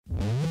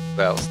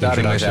Well,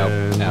 starting with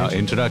our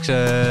introduction.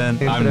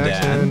 I'm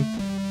Dan.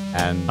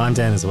 And I'm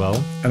Dan as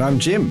well. And I'm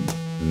Jim.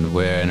 And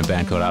we're in a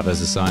band called Art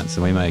vs. Science,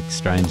 and we make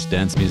strange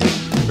dance music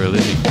for a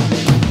living.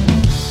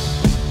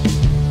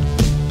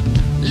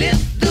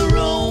 Lift the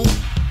room,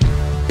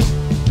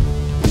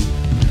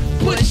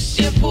 push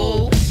and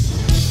pull.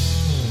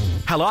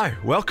 Hello,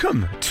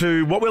 welcome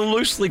to what we're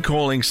loosely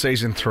calling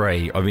Season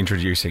 3 of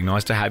Introducing.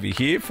 Nice to have you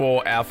here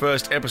for our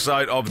first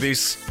episode of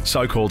this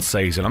so-called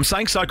season. I'm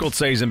saying so-called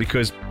season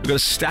because we've got a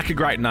stack of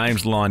great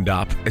names lined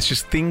up. It's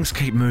just things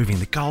keep moving.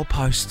 The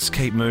goalposts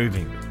keep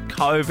moving.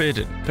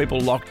 COVID and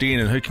people locked in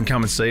and who can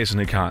come and see us and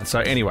who can't.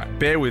 So anyway,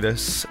 bear with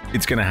us.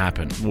 It's going to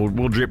happen.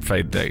 We'll drip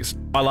feed these.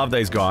 I love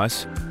these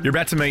guys. You're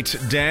about to meet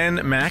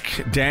Dan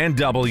Mac, Dan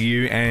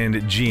W,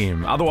 and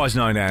Jim, otherwise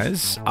known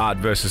as Art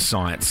vs.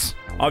 Science.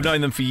 I've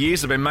known them for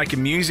years. I've been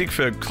making music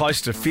for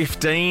close to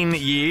 15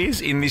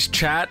 years in this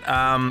chat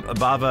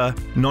above a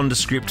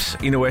nondescript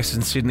inner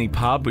Western Sydney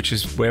pub, which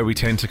is where we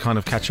tend to kind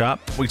of catch up.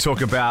 We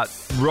talk about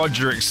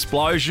Roger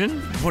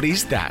Explosion. What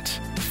is that?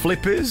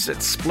 Flippers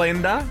at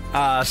Splendor,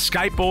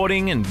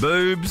 skateboarding and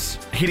boobs,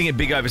 hitting it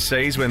big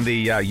overseas when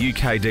the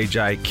UK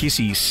DJ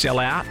Kissy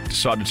Sellout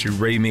decided to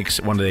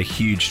remix one of their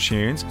huge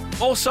tunes.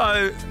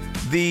 Also,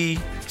 the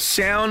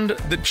sound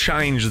that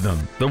changed them,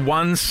 the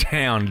one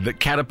sound that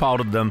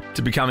catapulted them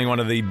to becoming one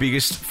of the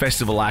biggest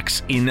festival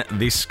acts in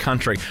this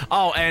country.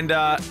 Oh, and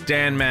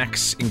Dan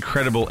Mac's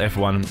incredible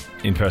F1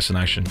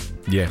 impersonation.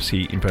 Yes,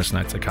 he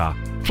impersonates a car.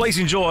 Please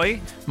enjoy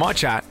my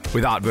chat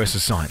with Art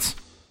vs. Science.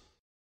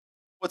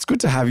 Well, it's good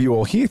to have you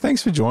all here.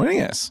 Thanks for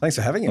joining us. Thanks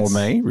for having us. Or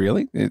me,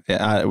 really. We're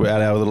at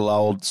our little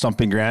old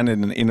stomping ground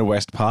in an inner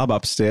west pub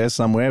upstairs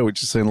somewhere,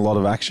 which has seen a lot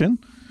of action.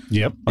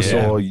 Yep. I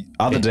saw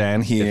other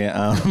Dan here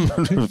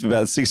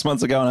about 6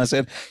 months ago, and I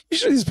said, you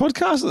should do this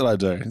podcast that I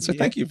do. And so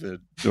thank you for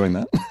doing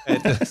that.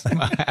 It's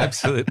my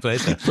absolute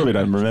pleasure. Probably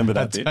don't remember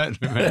that bit. I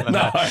don't remember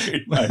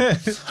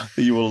that.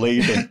 No. You will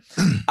leave it.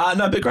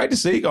 No, but great to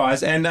see you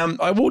guys. And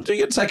I will do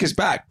you to take us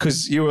back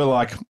because you were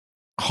like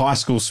high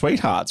school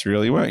sweethearts,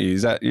 really, weren't you?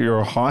 Is that you're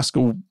a high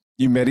school,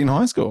 you met in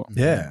high school?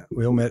 Yeah.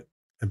 We all met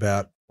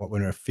about,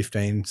 when we were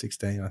 15,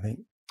 16, I think.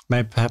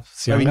 Maybe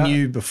perhaps We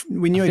younger.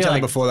 knew each other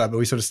like- before that, but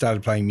we sort of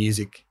started playing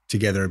music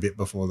together a bit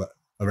before that,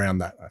 around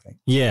that, I think.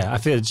 Yeah, I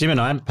feel Jim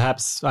and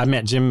I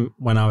met Jim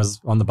when I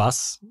was on the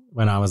bus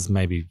when I was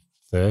maybe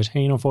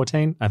 13 or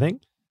 14, I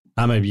think.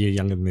 I'm maybe a year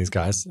younger than these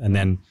guys. And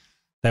then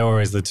they were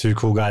always the two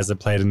cool guys that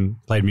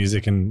played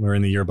music and were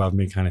in the year above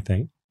me kind of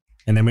thing.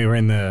 And then we were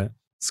in the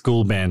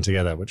school band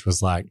together, which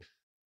was like,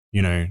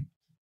 you know,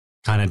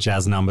 kind of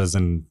jazz numbers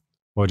and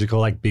what would you call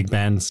like big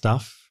band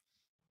stuff.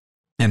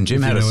 And Jim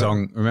If you had a know it.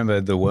 song, remember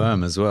The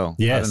Worm as well?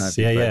 I don't know Yes, if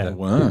you've yeah, read yeah. that.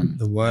 Worm.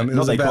 The Worm. It Not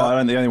was they about,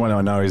 call, the only one I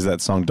know is that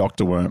song,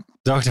 Dr. Worm.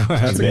 Dr. Worm.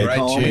 That's a They great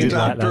call tune. me Did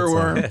like that Dr. song.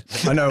 Worm.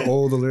 I know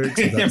all the lyrics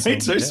of that Yeah, song. me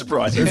too, It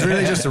surprising. was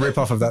really just a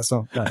rip-off of that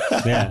song.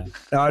 Yeah.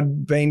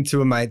 I'd been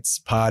to a mate's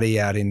party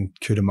out in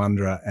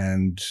Cootamundra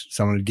and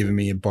someone had given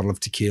me a bottle of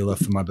tequila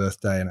for my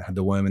birthday and it had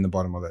the worm in the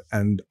bottom of it.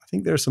 And I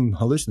think there are some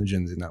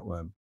hallucinogens in that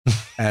worm.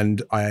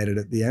 And I ate it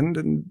at the end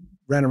and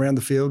ran around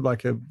the field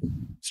like a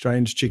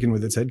strange chicken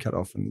with its head cut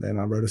off. And then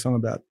I wrote a song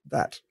about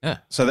that.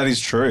 So that is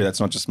true.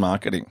 That's not just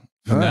marketing.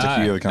 No,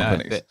 Tequila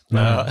companies.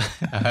 No,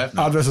 I have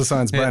not. Art vs.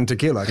 Science brand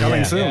tequila coming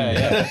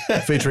Yeah.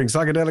 soon, featuring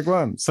psychedelic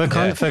worms. For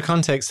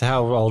context,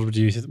 how old would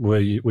you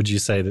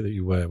say that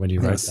you were when you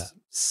wrote that?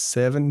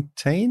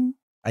 17,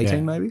 18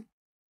 Yeah. maybe.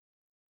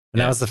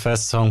 And that was the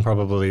first song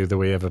probably that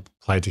we ever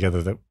played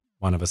together that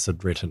one of us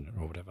had written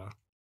or whatever.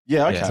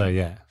 Yeah, okay. Yeah. So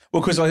yeah.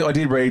 Well, because I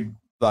did read,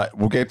 like,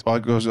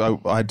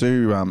 I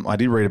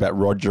did read about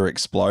Roger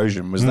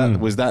Explosion. Was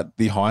that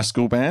the high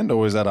school band or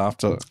was that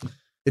after?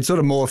 It sort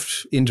of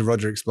morphed into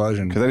Roger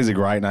Explosion. Because that is a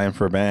great name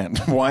for a band.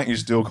 Why aren't you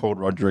still called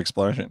Roger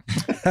Explosion?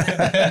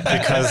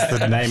 Because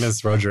the name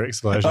is Roger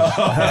Explosion.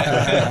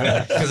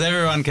 Because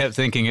everyone kept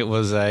thinking it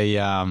was a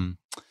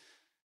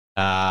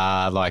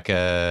like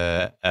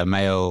a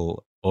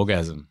male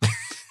orgasm.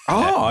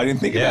 Oh, I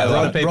didn't think Yeah, a lot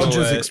about of that. people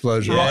Roger's were-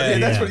 Explosion. Right, yeah,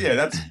 that's yeah. what. Yeah,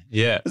 that's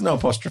Yeah. there's no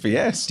apostrophe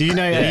S. Do you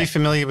know? Are you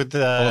familiar with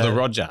the? Or the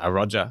Roger, a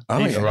Roger. Oh,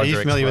 Are you, yeah. are you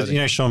familiar with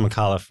Sean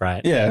McAuliffe?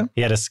 Right. Yeah,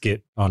 He had a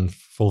skit on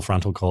Full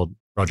Frontal called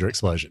Roger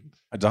Explosion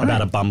I don't.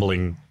 about a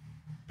bumbling,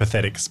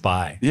 pathetic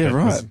spy. Yeah,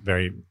 that was right.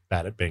 very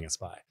bad at being a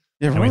spy,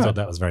 Yeah, and we right. thought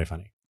that was very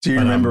funny. Do you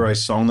but, remember a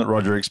song that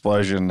Roger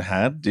Explosion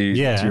had? Do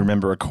you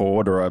remember a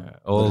chord or a?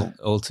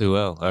 All too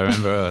well. I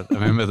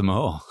remember them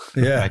all.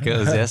 Yeah. Like it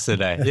was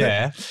yesterday.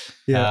 Yeah.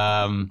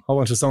 Yeah. Whole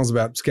bunch of songs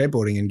about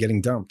skateboarding and getting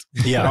dumped.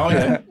 Yeah. Oh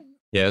yeah,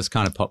 Yeah, it was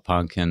kind of pop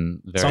punk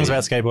and very, Songs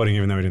about skateboarding,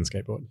 even though we didn't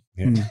skateboard.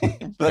 Yeah.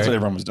 that's what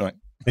everyone was doing.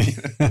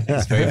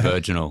 it's very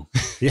virginal.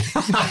 yeah.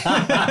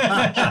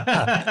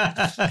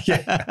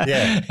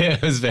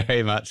 It was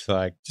very much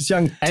like Just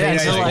young And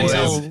teenage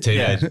until- boys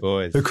teenage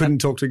boys. who couldn't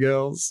talk to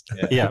girls.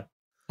 Yeah.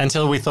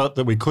 Until we thought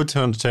that we could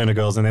turn to Turner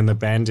Girls, and then the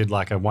band did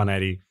like a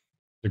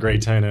 180-degree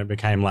turn, and it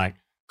became like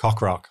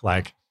cock rock,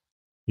 like,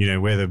 you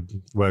know,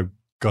 where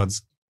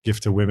God's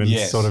gift to women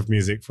Yes. sort of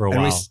music for a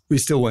And while. we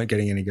still weren't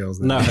getting any girls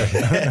then. No.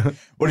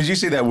 Well, did you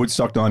see that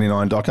Woodstock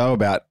 99 doco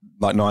about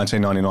like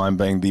 1999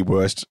 being the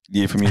worst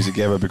year for music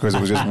ever because it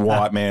was just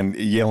white men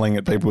yelling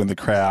at people in the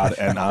crowd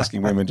and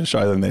asking women to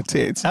show them their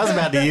tits? That was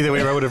about the year that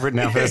we would have written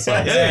our first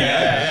song.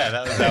 Yeah.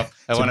 That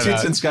was So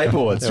tits and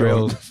skateboards They're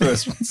all- were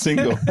first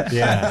single.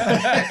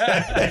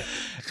 Yeah.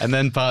 And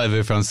then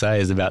Parlez-vous Français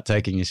is about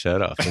taking your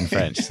shirt off in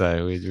French.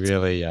 So we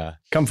really,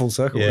 Come full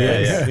circle.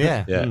 Yeah.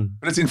 Yeah. Yeah.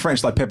 But it's in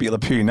French like Pepe Le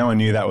Pew. No one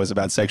knew that was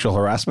about sexual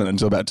harassment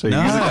until about 2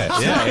 no, years ago.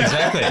 yeah,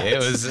 exactly. It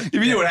was If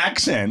you do an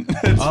accent,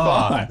 it's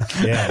fine.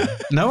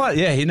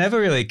 Yeah. he never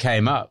really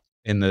came up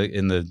in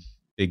the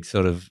big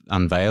sort of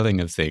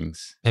unveiling of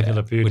things, Pepe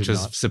Le Pew which did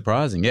was not.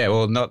 surprising. Yeah,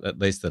 well, not at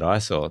least that I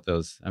saw. There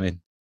was, I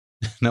mean,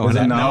 no There's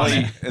one. a No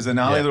gnarly, one there's a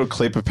gnarly little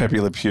clip of Pepe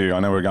Le Pew. I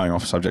know we're going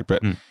off subject,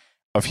 but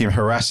of him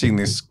harassing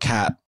this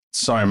cat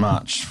so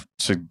much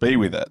to be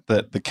with it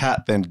that the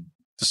cat then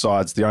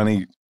decides the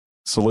only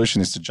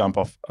solution is to jump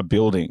off a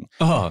building.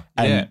 oh,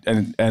 yeah.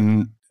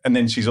 And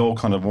then she's all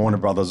kind of Warner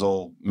Brothers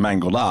all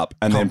mangled up.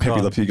 And then Pepe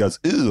God. Le Pew goes,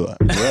 ew,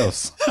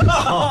 gross.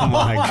 Oh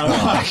my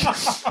God.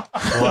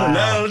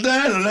 Wow. Boom.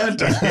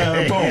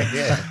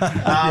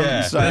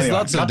 Yeah, So there's anyway,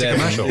 lots of cut to them.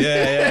 commercial.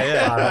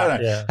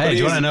 Yeah. Hey, do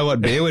you want to know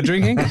what beer we're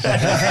drinking? Not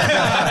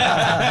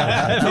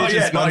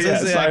yet.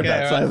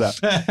 Save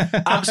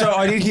that. So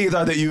I did hear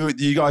though that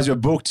you guys were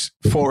booked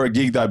for a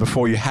gig though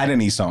before you had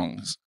any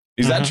songs.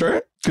 Is that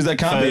true? Because that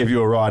can't So- be if you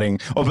were writing.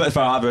 Or for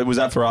art, was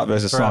that for Art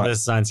versus For Art Science?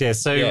 versus Science, yeah.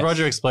 So Yes.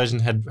 Roger Explosion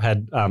had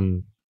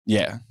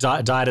Yeah.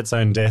 died its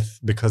own death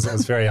because it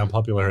was very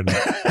unpopular and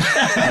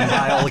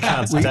by all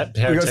accounts, We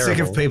terrible. got sick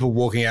of people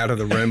walking out of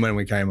the room when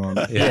we came on,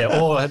 Yeah,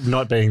 or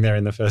not being there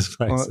in the first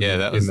place. Well, Yeah,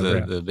 that was In the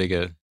round. the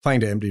bigger. playing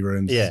to empty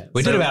rooms. Yeah.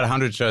 We So- did about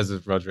 100 shows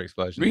with Roger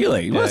Explosion.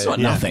 Really? Well, that's not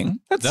Yeah. nothing.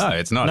 That's No,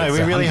 it's not. No, It's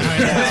we really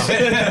 100.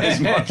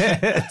 honed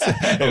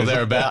out. Or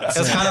thereabouts.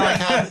 It's kind of like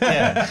how,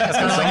 yeah. It's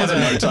kind of like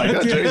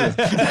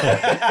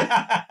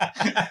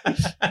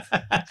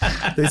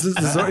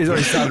He's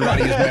already started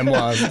writing his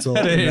memoirs. It's all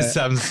in There there. is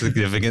some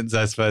significance,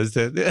 I suppose.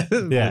 To, Yeah.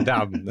 yeah.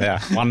 100.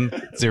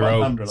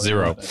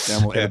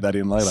 Damn, we'll edit that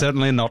in later.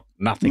 Certainly not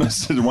nothing.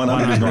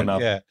 100 is not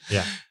enough. Yeah.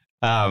 Yeah.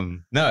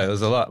 No, it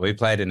was a lot. We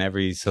played in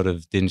every sort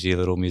of dingy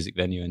little music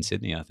venue in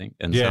Sydney, I think,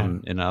 and Yeah.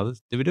 some in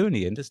others. Did we do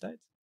any interstates?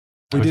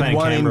 We did played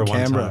one in one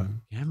Canberra.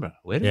 time. Canberra.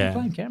 Where did Yeah. we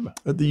play in Canberra?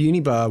 At the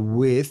Unibar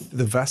with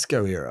the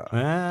Vasco era.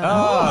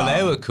 Oh,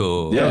 they were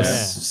cool. Yeah.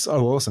 Yes. So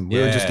awesome. We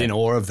were just Yeah. in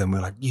awe of them.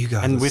 We're like, you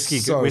guys And are Whiskey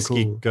so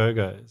cool.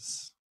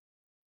 Go-Go's,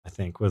 I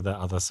think, were the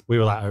others. We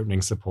were like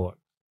opening support.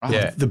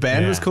 Yeah. The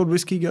band was Yeah. called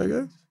Whiskey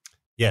Go-Go?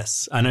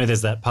 Yes, I know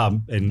there's that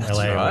pub in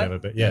LA or right. whatever,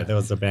 but yeah, there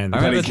was a band. I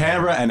But in remember-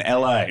 Canberra and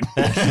LA.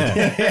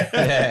 Yeah.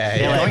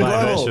 LA Going by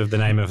global. virtue of the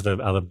name of the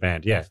other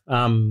band. Yeah.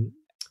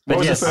 What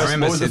was, yes, the I first,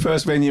 remember what was the Sydney.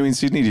 first venue in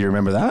Sydney? Do you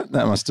remember that?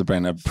 That must have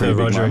been a pretty big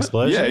Roger moment.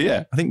 Explosion? Yeah,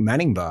 yeah. I think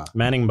Manning Bar.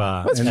 Manning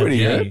Bar. That's and pretty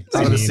the good.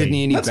 Part of the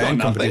Sydney Sydney Indie That's Band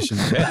not nothing.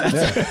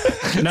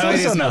 Competition. No, it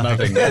is not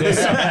nothing.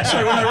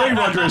 So when I read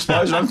Roger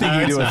Explosion, I'm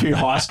thinking you do a few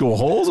high school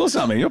halls or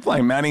something. You're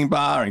playing Manning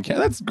Bar and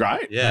that's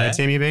great. Yeah.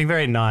 Tim, you're being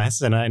very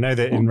nice, and I know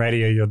that in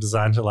radio you're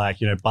designed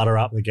to butter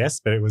up the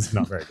guests, but it was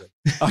not very good.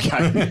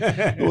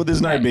 Okay. Well,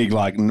 there's no big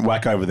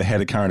whack over the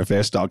head of current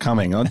affairs style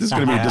coming. This is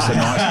going to be just a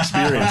nice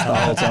experience the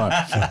whole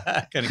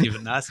time. Gonna keep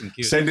it nice and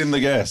cute. Send in the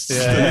guests, the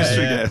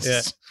mystery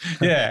guests.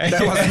 Yeah.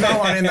 There was no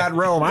one in that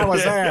room. I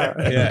was there.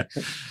 Yeah.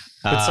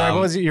 But sorry,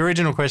 what was your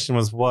original question?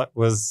 Was what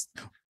was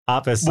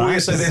Art versus Well, yeah,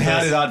 Science? so then how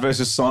did Art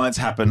versus Science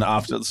happen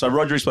after? So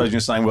Roger Explosion, you're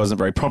saying, wasn't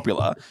very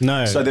popular.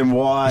 No. So then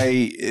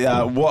why,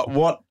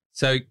 what,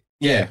 So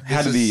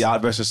how did the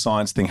Art versus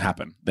Science thing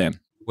happen then?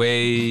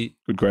 we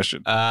Good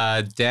question.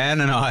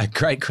 Dan and I,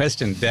 great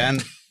question. Dan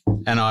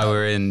and I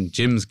were in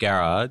Jim's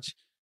garage.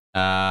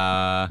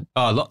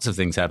 Lots of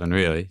things happened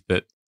really,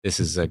 but this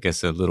is, I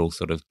guess, a little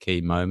sort of key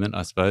moment,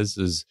 I suppose,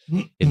 is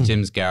in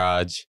Jim's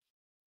garage.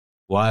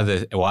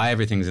 Why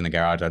everything's in the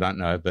garage, I don't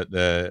know, but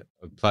I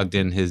plugged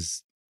in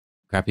his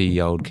crappy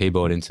old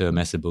keyboard into a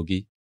Mesa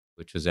Boogie,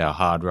 which was our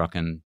hard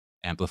rockin'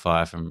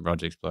 amplifier from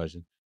Roger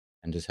Explosion,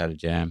 and just had a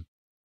jam,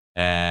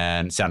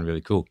 and it sounded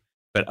really cool.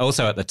 But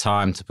also at the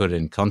time, to put it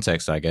in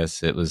context, I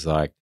guess, it was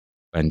like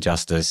when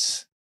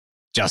Justice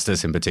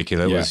in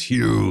particular Yeah. was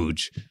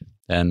huge,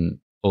 and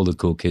all the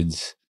cool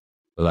kids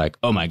were like,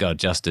 "Oh my god,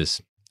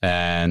 Justice!"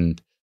 And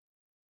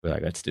we're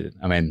like, "Let's do it."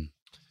 I mean,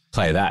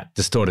 play that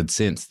distorted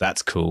synths.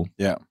 That's cool.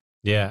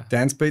 yeah.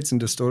 Dance beats and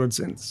distorted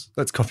synths.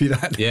 Let's copy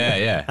that. Yeah,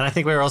 yeah. And I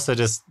think we were also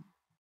just,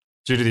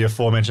 due to the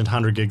aforementioned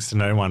 100 gigs to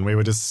no one, we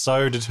were just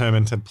so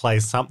determined to play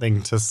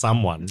something to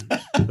someone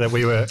that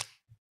we were,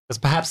 it's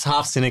perhaps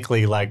half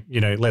cynically like,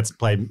 let's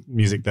play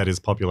music that is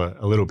popular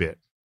a little bit.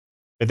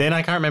 But then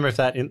I can't remember if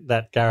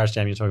that garage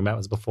jam you're talking about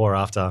was before or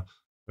after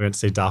we went to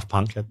see Daft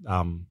Punk at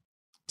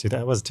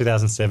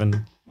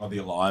 2007. Oh, the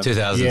Alive.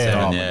 2007.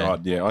 Oh, Yeah. my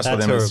God. Yeah. I saw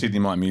That's them at her- Sydney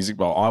Night Music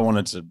Bowl. I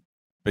wanted to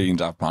be in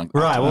Daft Punk.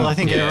 Right. Well, I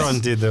think Yes. everyone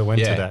did that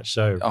went Yeah. to that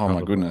show. Oh, my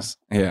probably. goodness.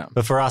 Yeah.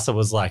 But for us, it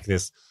was like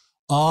this,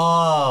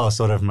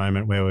 sort of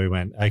moment where we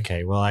went,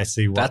 okay, well, I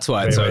see what That's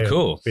why it's so we're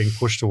cool. being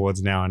pushed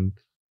towards now. And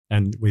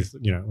and with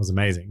it was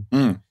amazing.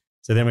 Mm.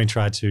 So then we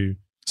tried to.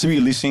 So were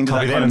you listening to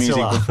Copy that that kind of and music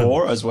still are.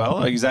 before as well?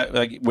 Like, is that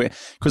like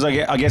because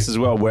I guess as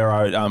well where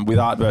I with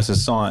art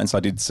versus science,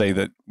 I did see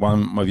that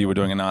one of you were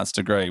doing an arts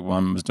degree,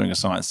 one was doing a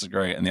science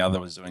degree, and the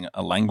other was doing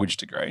a language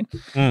degree.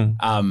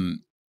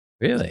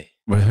 Really?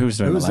 Well, who was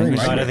doing Who the was doing language?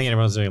 I don't degree? think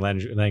anyone's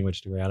doing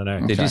language degree. I don't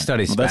know. Did you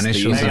study Well, that's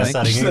Spanish the or Maybe I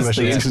something? studied That's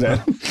English. the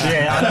internet.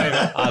 Yeah, I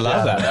know. I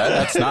love that.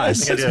 That's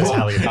nice. I think I do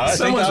Italian. I think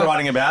Someone's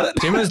writing about it.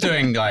 Jim was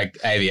doing like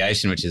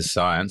aviation, which is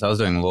science. I was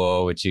doing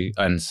law,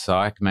 and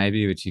psych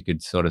maybe, which you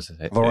could sort of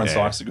say. Lauren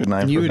Sykes is a good name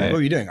And for you it. what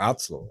were you doing?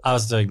 Arts law. I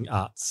was doing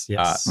arts.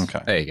 Yes.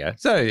 Okay. There you go.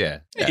 So yeah.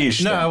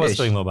 Ish, No, then. I was Ish.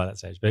 doing law by that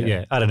stage, but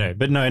yeah, I don't know.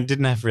 But no, it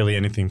didn't have really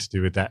anything to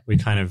do with that. We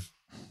kind of,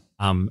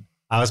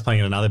 I was playing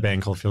in another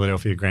band called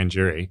Philadelphia Grand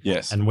Jury,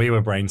 Yes. and we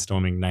were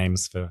brainstorming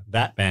names for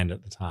that band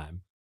at the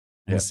time.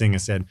 And Yeah. the singer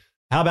said,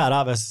 "How about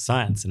art versus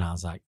science?" And I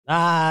was like,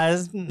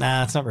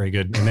 it's not very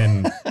good. And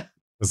then it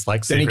was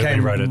like Then he secretly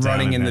came wrote it down,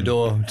 running and in the then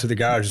door to the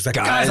garage. It's like,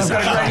 Guys, guys,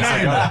 I've got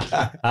a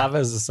great name. art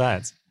versus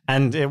science.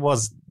 And it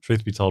was,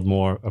 truth be told,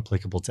 more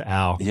applicable to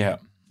our Yeah.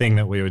 thing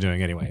that we were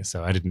doing anyway.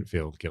 So I didn't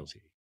feel guilty.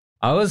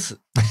 I was.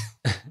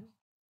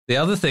 The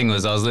other thing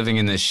was I was living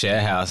in this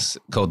share house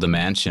called the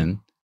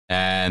Mansion,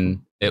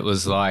 and it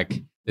was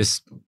like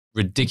this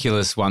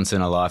ridiculous once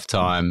in a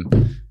lifetime,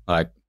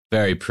 like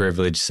very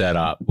privileged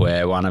setup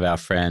where one of our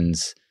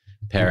friends'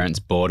 parents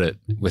bought it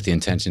with the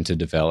intention to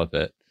develop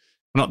it,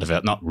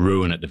 not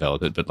ruin it,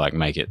 develop it, but like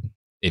make it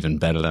even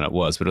better than it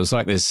was. But it was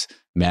like this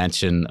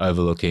mansion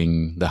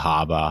overlooking the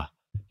harbour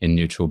in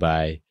Neutral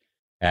Bay,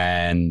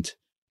 and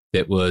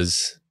it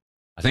was.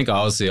 I think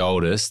I was the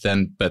oldest,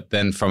 but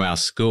then from our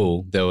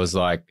school, there was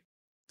like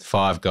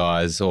 5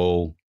 guys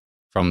all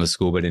from the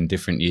school, but in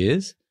different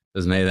years. It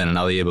was me, then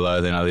another year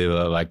below, then another year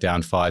below, like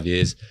down 5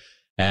 years.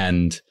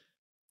 And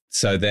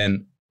so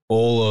then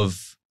all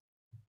of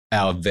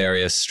our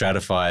various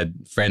stratified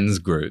friends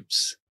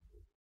groups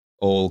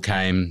all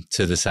came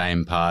to the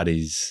same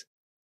parties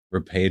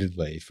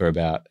repeatedly for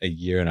about a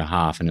year and a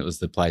half. And it was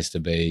the place to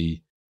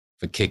be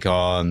for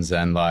kick-ons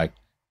and like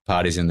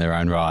parties in their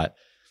own right.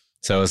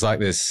 So it was like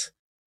this,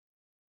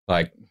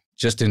 like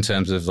just in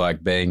terms of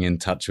like being in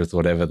touch with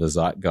whatever the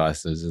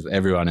zeitgeist is,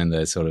 everyone in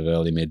their sort of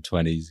early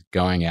mid-20s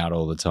going out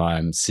all the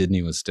time.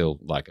 Sydney was still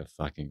like a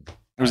fucking...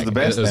 It was the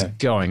best It was then.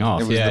 going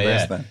off. It was the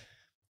best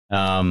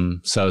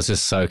then. So I was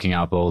just soaking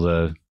up all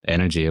the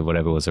energy of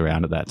whatever was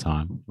around at that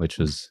time, which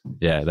was,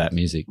 that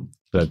music.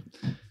 But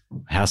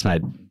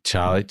housemate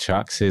Charlie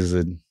Trucks,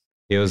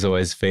 he was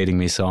always feeding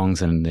me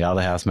songs, and the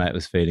other housemate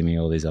was feeding me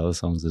all these other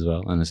songs as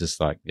well. And it's just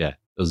like, it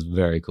was a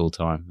very cool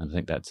time. And I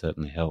think that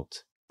certainly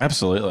helped.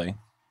 Absolutely.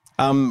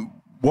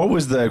 What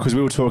was because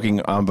we were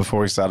talking before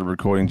we started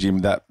recording,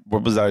 Jim,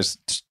 what was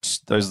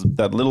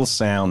that little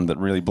sound that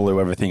really blew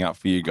everything up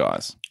for you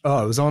guys?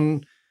 Oh, it was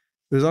on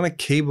a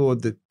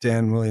keyboard that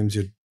Dan Williams,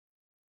 your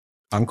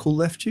uncle,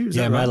 left you. Is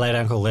Yeah, that my right? late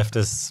uncle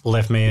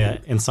left me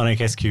in Sonic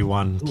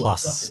SQ1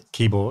 Plus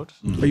keyboard.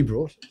 Oh, you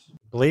brought it. I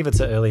believe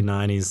it's an early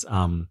 90s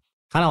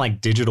kind of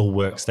like digital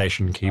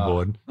workstation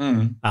keyboard,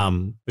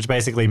 which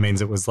basically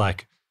means it was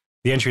like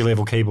the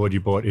entry-level keyboard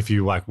you bought if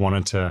you like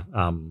wanted to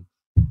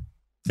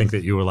think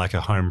that you were like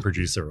a home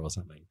producer or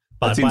something.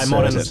 But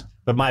That's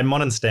by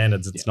modern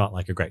standards, it's not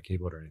like a great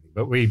keyboard or anything.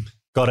 But we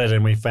got it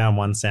and we found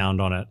one sound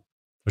on it,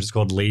 which is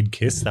called Lead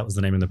Kiss. That was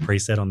the name of the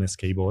preset on this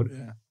keyboard.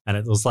 Yeah. And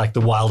it was like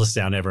the wildest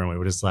sound ever. And we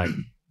were just like,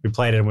 we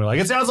played it and we were like,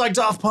 it sounds like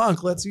Daft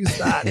Punk. Let's use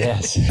that.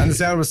 Yes. And the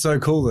sound was so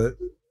cool that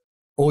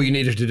all you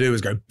needed to do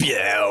was go,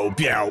 pew,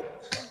 pew,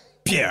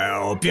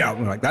 pew, pew. And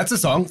we're like, that's a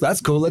song.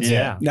 That's cool. Let's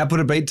now put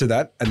a beat to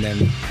that. And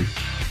then,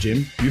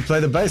 Jim, you play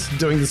the bass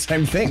doing the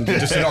same thing,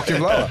 just an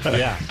octave lower.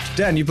 Yeah,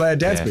 Dan, you play a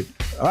dance Yeah. beat.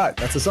 All right,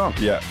 that's a song.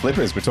 Yeah,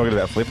 flippers. We're talking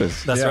about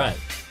flippers. that's Yeah. right.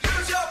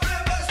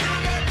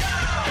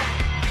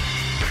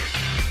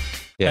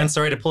 Yeah. And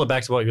sorry to pull it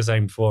back to what you were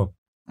saying before.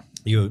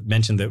 You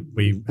mentioned that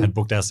we had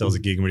booked ourselves a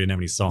gig and we didn't have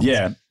any songs.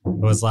 Yeah. It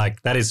was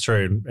like, that is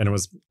true. And it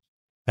was,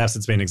 perhaps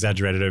it's been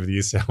exaggerated over the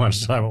years how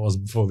much time it was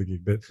before the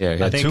gig. But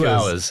Yeah, I think 2 it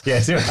was- hours. Yeah,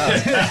 2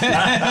 hours.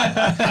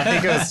 I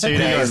think it was 2 You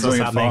guys days or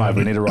doing it something. 5.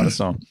 We need to write a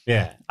song.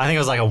 Yeah. I think it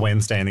was like a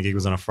Wednesday and the gig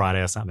was on a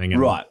Friday or something.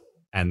 And, Right.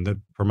 And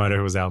the promoter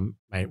who was our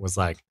mate was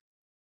like,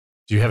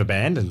 do you have a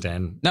band? And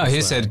Dan. No,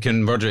 was he like,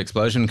 can Roger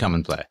Explosion come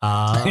and play?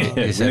 Yeah,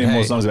 we said, need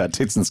more "Hey." songs about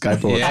tits and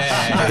skateboards.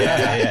 Yeah.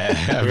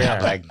 About Yeah.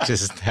 like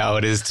just how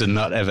it is to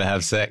not ever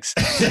have sex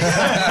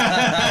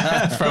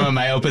from a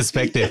male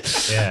perspective.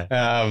 Yeah.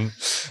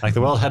 Like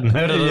the world hadn't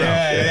heard of it.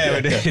 Yeah,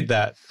 we did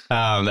that.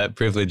 That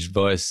privileged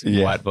voice,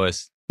 Yeah. white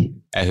voice,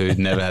 who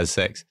never has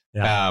sex.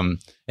 Yeah.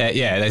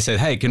 They said,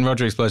 "Hey, can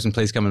Roger Explosion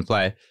please come and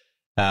play?"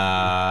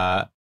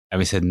 And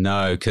we said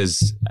no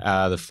because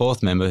the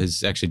fourth member,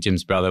 who's actually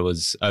Jim's brother,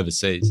 was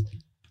overseas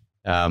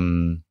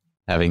having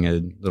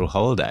a little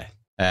holiday.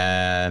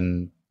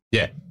 And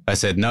I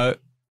said no,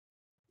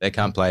 they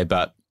can't play,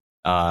 but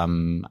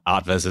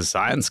Art versus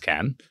Science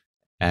can.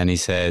 And he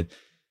said,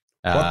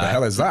 What the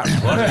hell is that?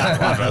 He's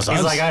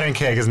like, I don't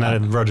care because none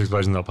of Roger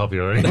Explosion's not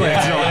popular anyway.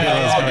 It's not like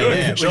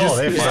Yeah, sure, just-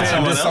 they're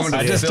fine. someone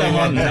I to just fill don't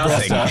want in the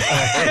nothing.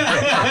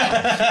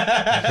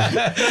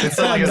 It's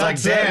not like it's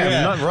like,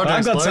 damn, not Roger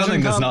I've got Explosion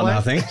something that's can't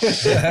not play. nothing.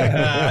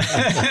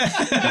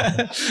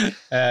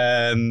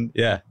 And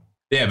yeah,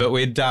 but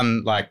we'd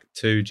done like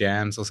 2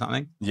 jams or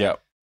something, Yeah.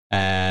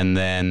 and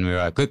then we were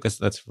like, "Look, let's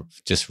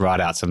just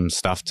write out some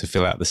stuff to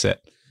fill out the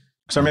set."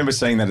 So I remember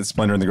seeing that at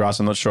Splendor in the Grass.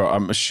 I'm not sure.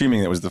 I'm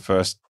assuming it was the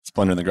first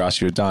Splendor in the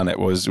Grass you had done.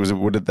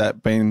 Would have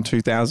that been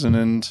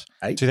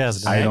 2008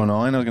 2008. or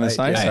 9? I was going to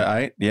say. Eight, So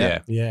 8. Yeah.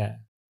 Yeah.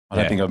 I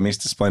don't Yeah. think I've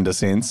missed a Splendor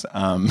since.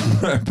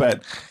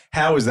 But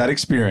how was that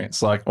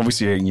experience? Like,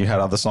 obviously, you had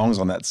other songs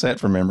on that set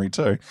from memory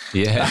too.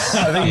 Yeah,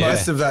 I think Yeah.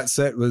 most of that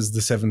set was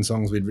the 7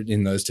 songs we'd written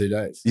in those 2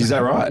 days. Is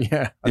that right?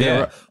 Yeah. I think Yeah.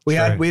 we're right. We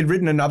True. had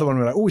written another one.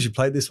 We're like, oh, we should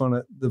play this one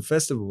at the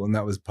festival, and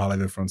that was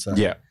Parlez-vous Français.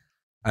 Yeah.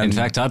 In And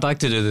fact, I'd like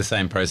to do the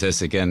same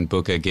process again,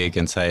 book a gig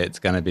and say it's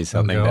going to be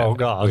something Oh, that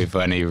God. we've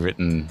only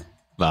written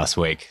last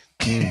week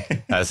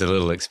as a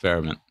little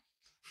experiment.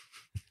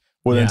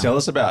 Well, then Yeah. tell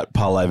us about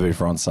Parlez-vous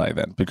Français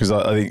then, because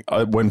I think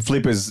when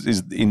Flippers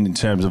is in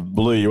terms of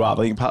blew you up,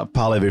 I think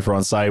Parlez-vous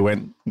Français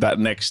went that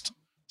next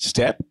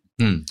step.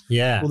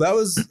 Yeah. well, that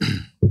was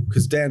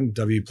because Dan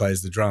W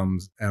plays the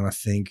drums, and I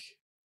think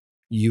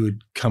you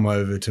would come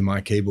over to my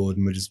keyboard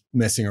and we're just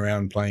messing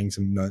around playing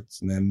some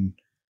notes, and then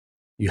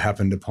you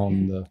happened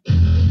upon the.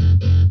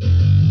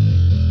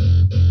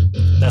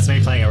 That's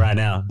me playing it right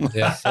now.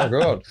 Yeah. Oh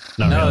God!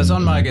 Not No, really. it's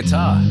on my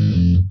guitar.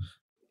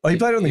 Oh, you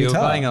played it on the You were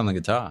guitar. playing on the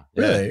guitar.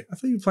 Yeah. Really? I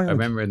thought you were playing. I on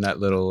the remember in that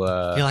little.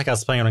 I feel like I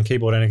was playing it on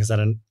keyboard only because I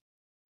didn't.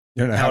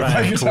 You don't know How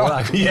how would to I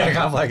play guitar. Yeah, I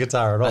can't play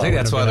guitar at all. I think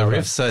that's why the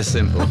riff's so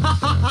simple.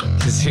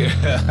 Because you.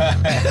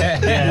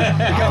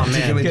 Yeah. Oh, man.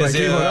 particularly play Because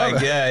you're keyboard like,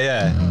 either.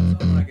 yeah.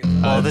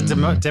 Well,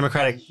 the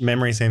democratic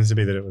memory seems to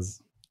be that it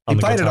was. He On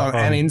the played it guitar,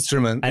 on an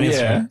instrument. An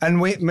instrument. And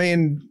me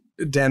and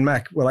Dan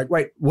Mack were like,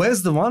 wait,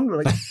 where's the one?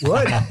 We're like,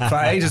 what? For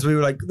ages, we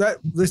were like, that's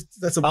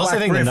a I also black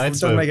think the riff. It notes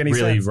doesn't were make any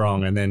really sense.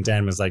 wrong, and then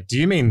Dan was like, "Do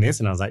you mean this?"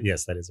 And I was like,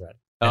 "Yes, that is right."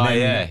 And Oh, then-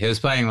 yeah. He was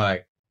playing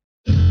like.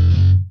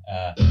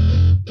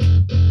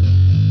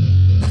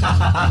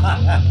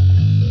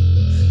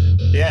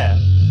 Yeah,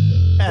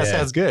 Yeah.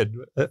 sounds good.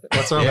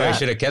 What's wrong Yeah, we with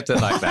should that? have kept it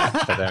like that.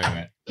 But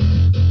anyway.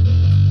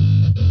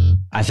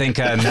 I think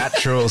a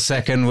natural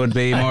second would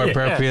be more Yeah.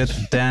 appropriate,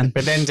 Dan.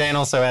 But then Dan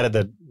also added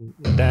the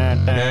dun,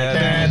 dun,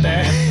 dun,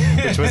 dun,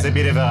 which was a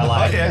bit of a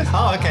like,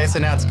 oh, okay, so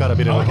now it's got a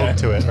bit of a hook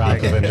to it rather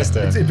than just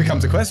a. It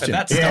becomes a question.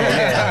 That's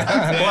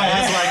Yeah.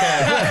 Well, it's like a.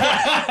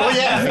 Well,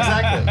 yeah,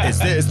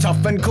 exactly. It's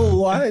tough and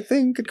cool. I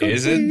think it could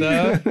Is be. it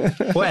though?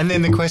 Well, and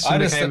then the question I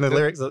just became the thought-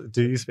 lyrics.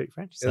 Do you speak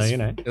French? So you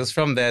know. It was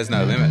from There's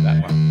No Limit,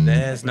 that one.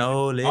 There's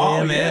no limit.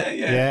 Oh, yeah.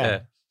 Yeah.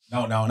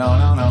 No.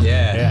 Yeah.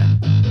 Yeah.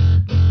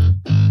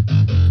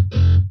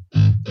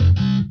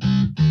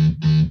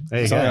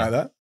 There you Something go. like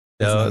that.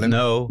 No,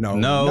 No, no,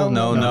 no, no,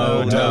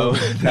 no, no,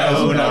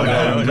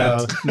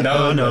 no,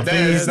 no, no,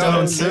 Please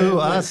don't sue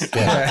us.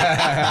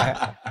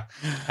 Yeah.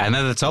 And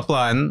then the top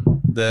line,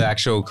 the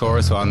actual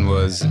chorus one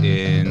was at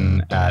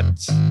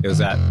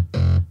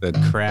the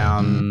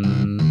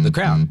Crown.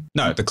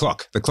 No, the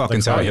Clock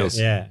in Surrey Hills.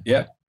 Yeah.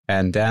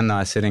 And Dan and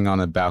I sitting on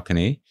a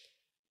balcony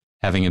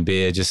having a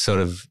beer, just sort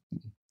of,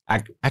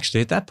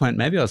 actually at that point,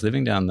 maybe I was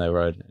living down the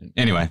road.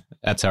 Anyway,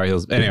 at Surrey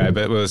Hills. Anyway,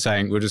 but we were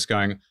just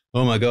going,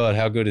 oh my God,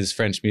 how good is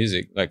French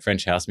music, like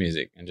French house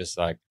music, and just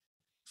like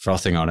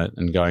frothing on it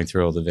and going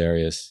through all the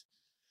various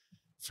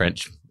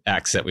French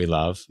acts that we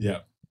love. Yeah.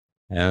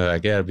 And we're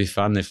like, yeah, it'd be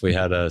fun if we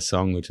had a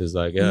song which was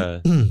like,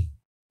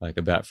 like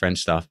about French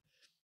stuff.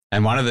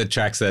 And one of the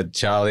tracks that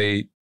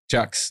Charlie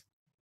Chucks,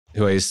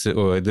 who I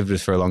lived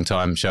with for a long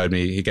time, showed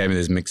me, he gave me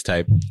this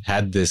mixtape,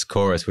 had this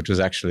chorus, which was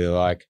actually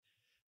like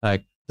da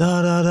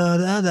da da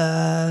da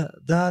da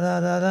da da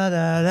da da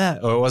da,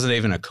 or it wasn't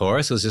even a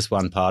chorus, it was just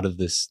one part of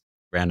this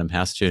random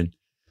house tune.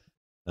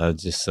 I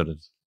just sort of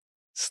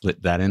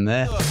slipped that in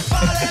there.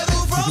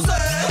 Parlez-vous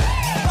français?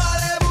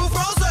 Parlez-vous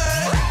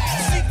français?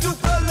 Si tu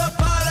peux le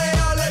parler,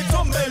 allez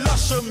tomber la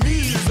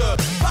chemise.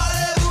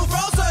 Parlez-vous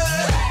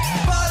français?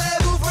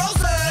 Parlez-vous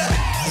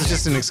français? It's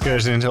just an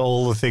excursion into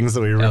all the things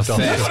that we ripped off.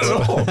 Fair.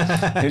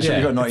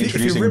 You got not If you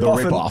introducing rip the off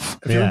rip an- off.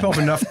 If you Yeah. rip off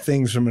enough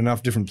things from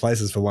enough different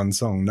places for one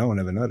song, no one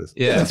ever noticed.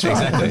 Yeah,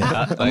 exactly.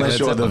 Unless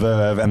you're the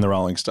Verve and the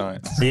Rolling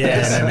Stones. Yeah,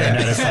 and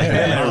then it's like,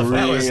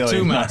 that was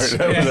too much. You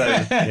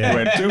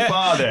went too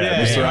far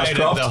there, Mr.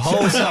 Ashcroft. The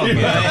whole song.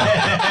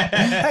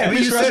 Hey, but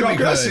you Mr. said we Ashcroft,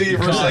 can I see you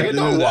for a second?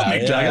 No, what,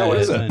 Mick Jagger? What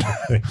is it?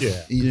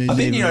 yeah. I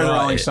think, the Right.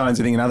 Rolling Stones,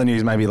 I think in other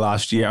news maybe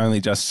last year, only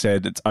just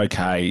said it's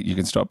okay, you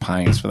can stop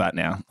paying us for that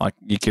now. Like,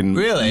 you can.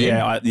 Really?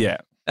 Yeah, yeah.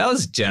 That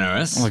was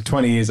generous. Like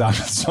 20 years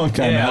after the song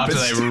came Yeah, out. after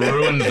but they still-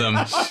 ruined them.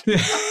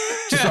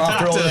 Just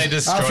after all, they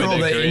destroyed after all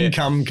their the career.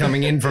 income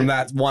coming in from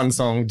that one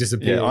song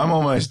disappeared. Yeah, I'm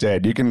almost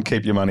dead. You can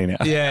keep your money now.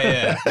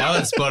 Yeah. Now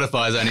that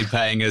Spotify's only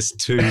paying us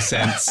 2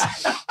 cents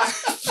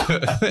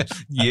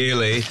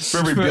yearly For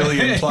every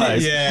billion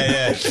plays.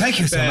 Yeah. Thank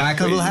you, Sir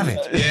Michael. We'll have it.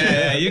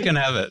 Yeah, you can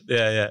have it.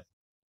 Yeah.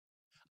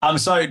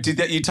 So did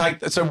that you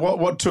take? So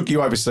what took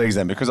you overseas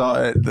then? Because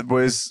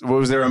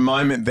was there a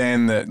moment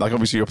then that, like,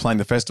 obviously you're playing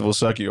the festival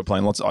circuit, you're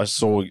playing lots. I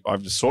saw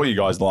you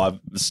guys live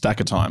a stack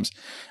of times.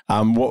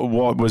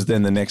 What was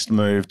then the next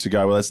move to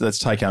go? Well, let's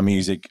take our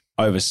music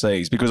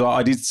overseas, because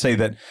I did see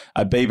that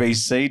a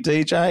BBC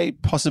DJ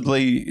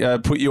possibly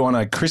put you on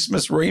a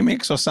Christmas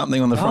remix or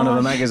something on the front of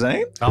a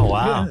magazine. Oh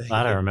wow,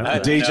 I don't remember.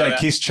 that. DJ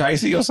Kiss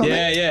Chasey or something.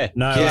 Yeah.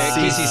 No,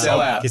 Kissy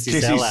Sellout. Kissy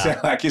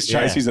Sellout. Kiss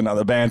Yeah. Chasey's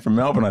another band from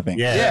Melbourne, I think.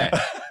 Yeah.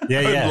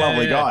 Yeah.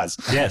 Lovely guys.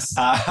 Yes.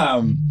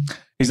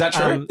 Is that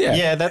true?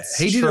 That's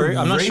He did true. a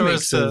I'm not sure remix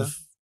as to.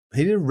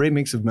 he did a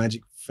remix of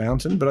Magic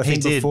Fountain, but I He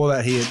think did. before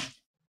that I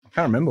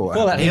can't remember what.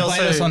 Before that, happened. He He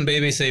played also- us on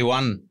BBC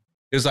One.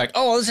 He was like,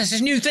 "Oh, this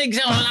is new things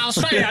on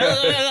Australia,"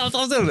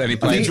 and he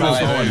played I think he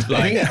was live fine. and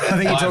like I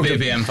think he 5 talked to-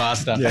 BPM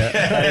faster.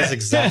 That is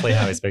exactly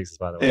how he speaks,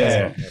 by the way.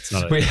 Yeah. So it's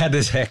not We had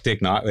this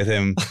hectic night with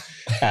him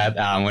at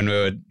when we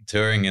were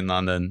touring in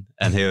London,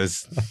 and he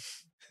was.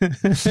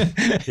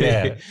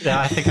 yeah.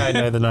 I think I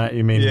know the night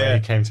you mean Yeah. where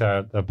he came to our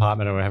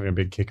apartment and we are having a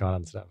big kick on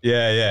and stuff.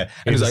 Yeah. He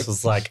And he just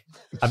was like,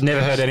 I've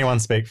never heard anyone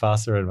speak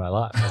faster in my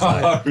life. I was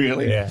like, Oh,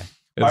 really? yeah.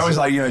 I always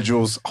like,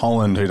 Jules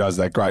Holland, who does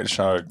that great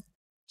show,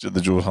 the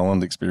Jules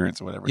Holland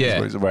Experience or whatever it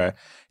is, where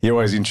he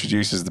always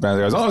introduces the band.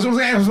 He goes, "Oh,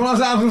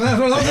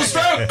 the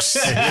Strokes."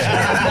 You're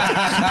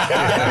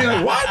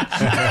like, what?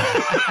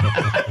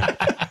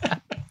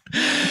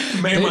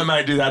 Me and my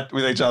mate do that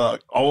with each other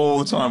all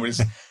the time. We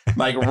just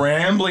make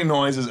rambling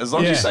noises. As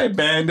long as you say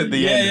band at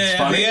the end, it's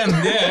funny. At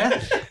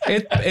the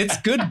end, it's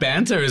good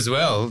banter as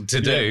well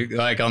to do,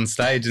 like on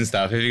stage and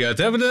stuff. If you go,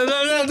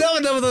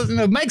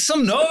 make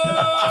some noise,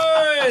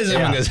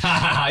 everyone goes, ha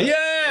ha,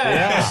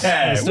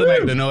 yeah. Still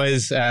make the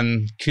noise,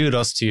 and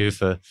kudos to you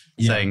for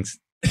saying,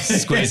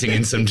 squeezing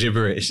in some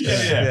gibberish.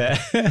 Yeah.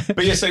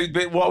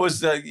 But what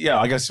was I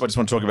guess I just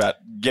want to talk about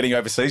getting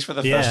overseas for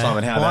the first Yeah. time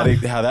and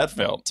how that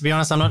felt. To be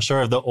honest, I'm not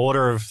sure of the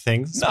order of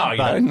things. No,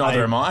 but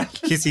neither am I.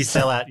 Kissy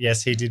Sellout,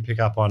 yes, he did pick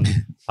up on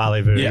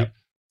Parlez-Vous. Yeah.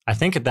 I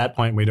think at that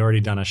point we'd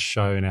already done a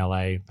show in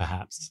LA,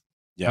 perhaps.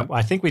 Yeah.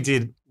 I think we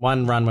did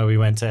one run where we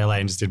went to LA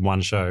and just did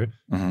one show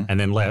Mhm. and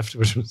then left,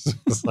 which was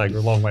like a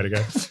long way to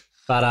go.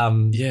 But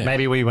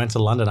maybe we went to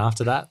London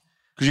after that.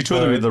 Because you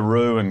toured with the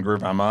Rue and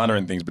Group Armada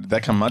and things, but did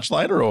that come much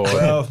later? Or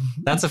Well,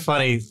 That's a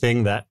funny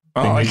thing that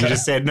Oh, thing that okay. you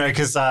just said. No,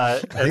 because I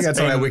think that's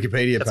on our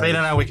Wikipedia It's page. been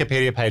on our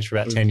Wikipedia page for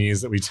about 10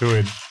 years that we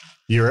toured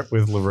Europe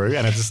with LaRue,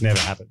 and it just never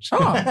happened.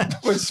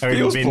 which So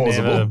feels we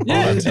plausible. never-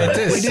 Yeah, it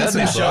is. We did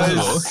some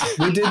shows.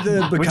 We did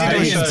the We did Bacardi a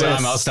In show. Express.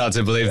 time, I'll start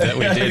to believe that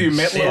we Have did. you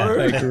met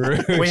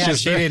LaRue? We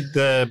actually did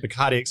the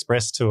Bacardi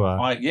Express tour. in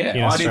I did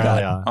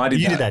Australia. that. I did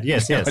You that. did that,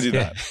 yes, yes. I did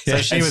Yeah. that. So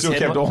she and was still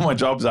kept headline- all my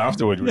jobs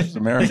afterward, which is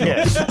American.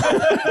 Yeah.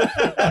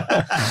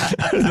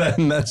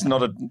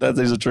 That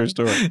is a true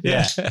story.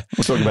 Yeah.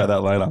 We'll talk about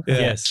that later.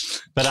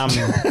 Yes. But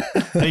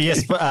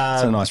yes, but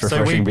It's a nice, so we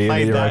refreshing beer that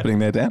played you're that- opening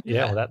there, Dan.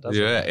 Yeah, well, that does.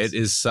 Yeah, it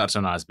is such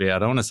a nice beer. I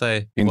don't want to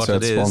say Insert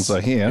what it is.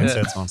 sponsor here.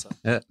 Insert sponsor.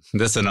 Yeah,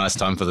 that's a nice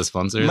time for the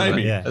sponsor. Isn't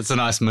Maybe. it? Yeah. It's a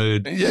nice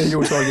mood. Yeah, you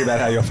were talking about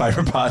how your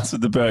favourite parts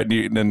of the Bert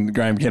Newton and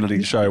Graham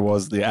Kennedy show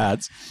was the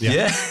ads.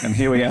 Yeah, And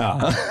here we are.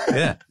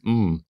 yeah.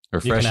 You can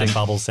Refreshing. add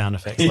bubble sound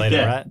effects later,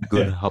 Yeah. right?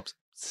 Good hops.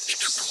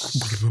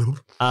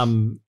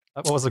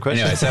 What was the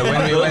question? Anyway, so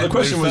when we The went,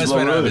 question we was first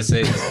went LaRue.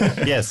 overseas.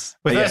 Yes.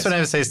 We Yes. first went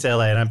overseas to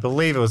LA, and I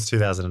believe it was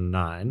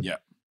 2009. Yeah.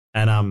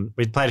 And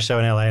we played a show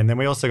in LA, and then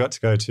we also got to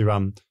go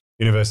to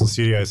Universal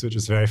Studios, which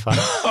was very fun.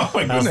 Oh,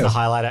 my That was the goodness.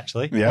 highlight,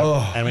 actually. Yeah.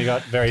 Oh, And we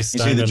got very You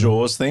stoned. see the and-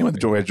 Jaws thing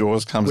where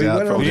Jaws comes We out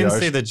went from on- We the didn't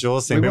ocean? see the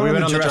Jaws we thing, but we went went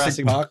on on the the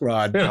Jurassic Jurassic Park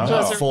ride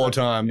Oh. 4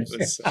 times.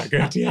 So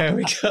good. Yeah,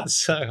 we got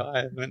so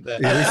high. Went there.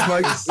 Yeah, we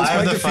smoked I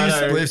have the a few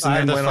photo, spliffs I and have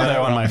then the went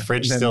photo on my and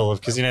fridge then- still,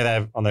 because you know they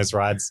have on those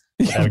rides.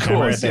 they Yeah, have a of camera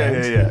course. at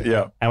the end.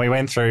 Yeah. And we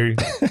went through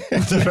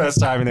the first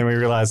time, and then we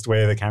realized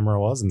where the camera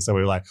was, and so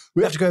we were like,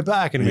 we have to go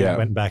back, and we Yeah.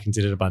 went back and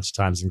did it a bunch of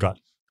times and got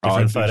Oh,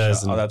 different big photos,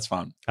 shot. and, Oh, that's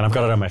fun. and I've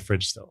got it on my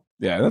fridge still.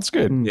 Yeah, that's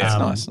good. Yeah, That's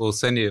Um, nice. We'll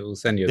send you. We'll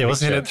send you. Yeah, we'll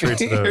send it through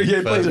to the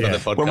Yeah, please. yeah. the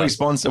When we podcast.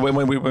 sponsor, when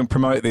we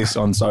promote this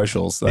on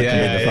socials, that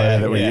can be the photo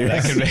that we use.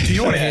 that could be. Do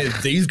you want to hear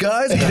these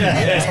guys?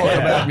 Talk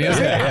about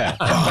music. Yeah.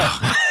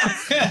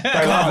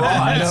 They love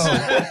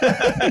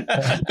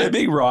rides. They're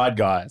big ride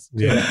guys.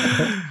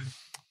 Yeah.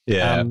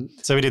 Yeah.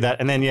 So we did that,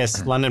 and then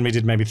yes, London. We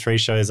did maybe 3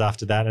 shows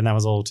after that, and that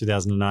was all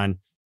 2009.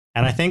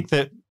 And I think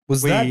that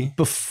Was We- that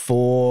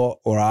before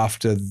or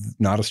after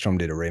Nardestrom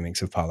did a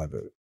remix of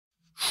Parlez-Vous?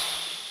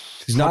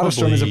 Because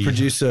Nardestrom is a Probably-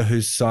 producer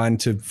who's signed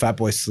to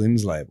Fatboy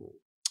Slim's label.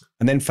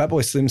 And then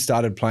Fatboy Slim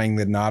started playing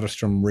the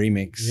Nardestrom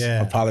remix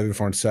Yeah. of Parlez-Vous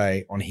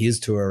Français on his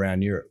tour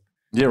around Europe.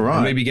 Yeah, And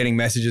right. we'd be getting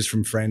messages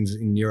from friends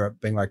in Europe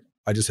being like,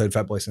 I just heard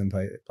Fatboy Slim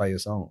play your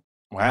song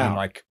in Wow.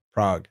 like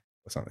Prague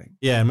or something.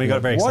 yeah, and we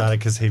got very What? excited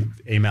because he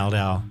emailed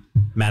our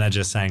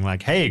manager saying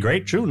like, "Hey,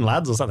 great tune,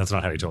 lads," or something. That's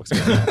not how he talks.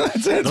 That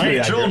sounds pretty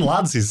Great tune, accurate.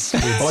 lads. Is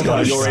I like how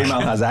your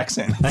email has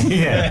accent.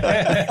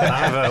 yeah, I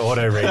have an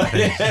auto read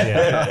thing.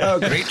 Yeah. Oh,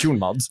 great tune,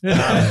 mods. I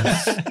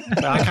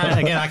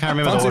can't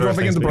remember Fancy the order of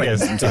dropping in things, the but break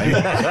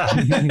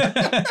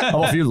yes.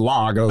 How a few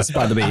lagers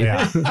by the bay.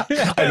 Yeah.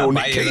 I know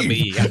By Nick the Cave.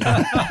 bee.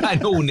 I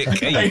know Nick I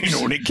Cave.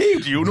 know Nick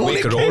Cave. Do you know We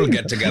Nick could Cave? all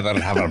get together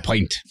and have a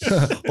pint.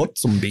 Put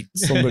some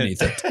beats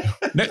underneath it.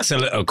 Nick's a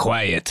little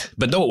quiet,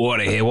 but don't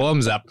worry, he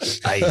warms up.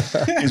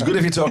 It's good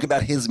if you talk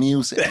about his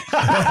music.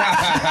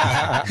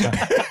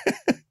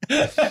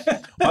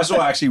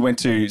 I actually went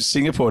to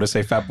Singapore to see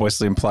Fatboy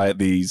Slim play at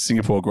the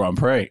Singapore Grand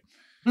Prix.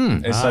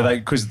 And so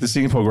because the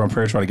Singapore Grand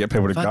Prix are trying to get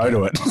people to go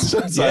to it. so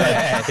they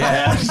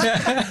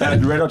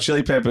had Red Hot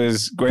Chili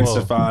Peppers, Gwen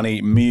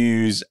Stefani,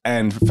 Muse,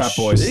 and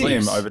Fatboy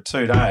Slim over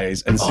 2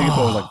 days. And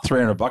Singapore was like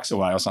 $300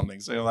 away or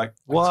something. So you're like,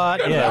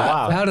 What? Yeah.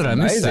 Wow. How did I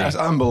miss that's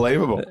that?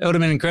 unbelievable. It would have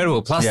been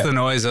incredible. Plus Yeah. the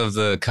noise of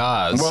the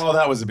cars. Well,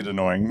 that was a bit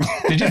annoying.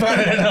 Did you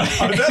find it annoying?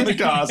 I found the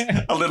cars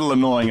a little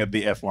annoying at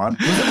the F1.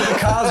 The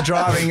car's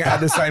driving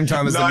at the same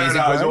time as the No, music. it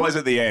was playing? always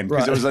at the end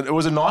because Right. it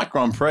was a night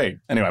Grand Prix.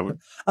 Anyway,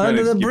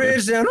 Under the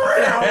bridge down.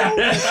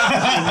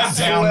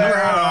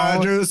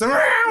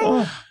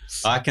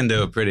 I can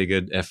do a pretty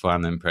good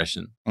F1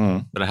 impression,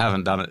 but I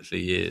haven't done it for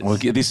years. Well,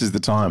 this is the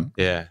time.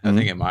 Yeah, I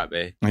think it might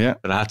be, Yeah.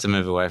 but I have to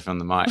move away from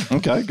the mic.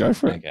 Okay, go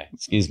for it. Okay,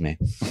 excuse me.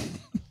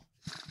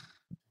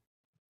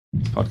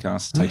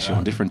 Podcast takes you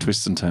on different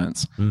twists and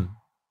turns.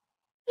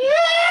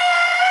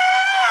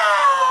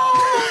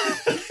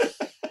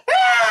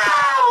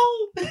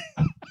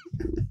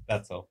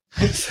 That's all.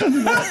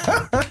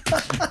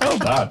 Well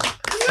done.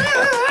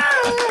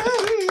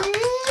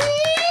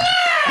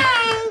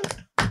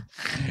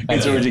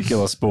 It's a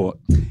ridiculous sport.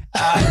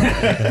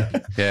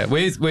 Yeah,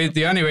 we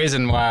the only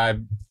reason why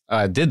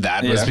I did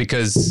that was Yeah.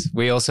 because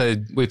we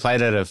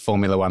played at a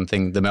Formula One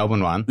thing, the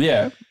Melbourne one,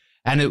 Yeah.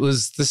 and it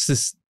was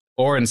this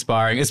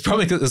awe-inspiring. It's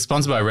probably 'cause it's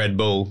sponsored by Red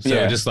Bull, so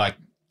Yeah. we're just like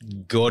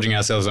gorging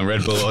ourselves on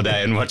Red Bull all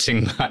day and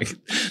watching like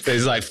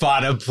these like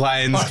fighter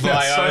planes Oh,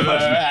 fly yeah, so over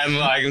much- and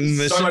like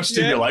so much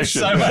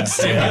stimulation. so much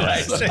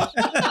stimulation.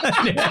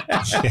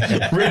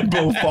 Red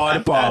Bull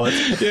fighter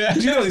pilots. Yeah.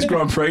 You know these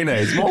Grand Prix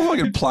needs? More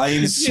fucking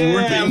planes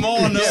swooping. Yeah,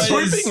 more noise.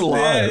 Swooping low.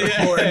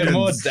 Yeah, More engines.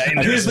 more dangerous. And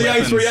here's the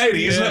weapons.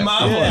 A380, isn't it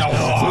marvelous? Yeah.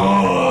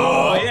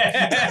 Oh,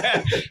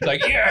 yeah.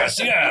 Like,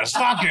 yes,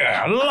 fuck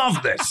yeah, I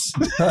love this.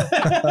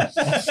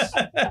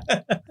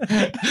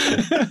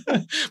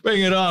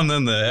 Bring it on.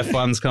 Then the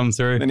F1s come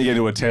through. Then you get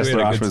to a Tesla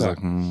We had a good afterwards, like,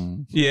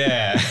 time.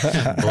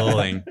 Yeah,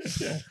 bawling.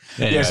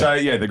 yeah. So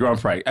the Grand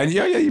Prix, and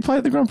you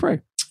played the Grand Prix.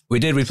 We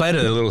did. We played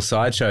at a little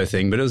sideshow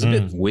thing, but it was a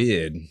bit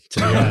weird, to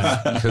be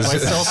honest. Well, Because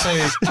it's also,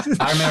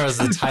 I remember it was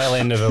the tail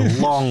end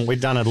of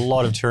we'd done a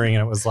lot of touring,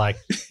 and it was like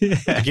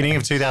beginning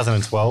of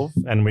 2012,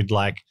 and we'd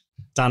like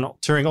done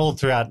touring all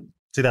throughout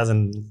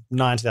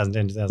 2009,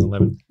 2010,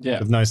 2011 Yeah.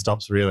 with no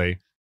stops really.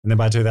 And then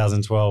by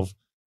 2012,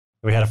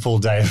 we had a full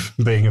day of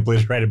being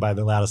obliterated by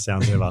the loudest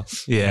sounds ever.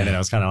 Yeah. And then it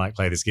was kind of like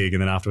play this gig.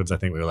 And then afterwards, I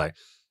think we were like,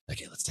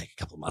 okay, let's take a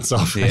couple of months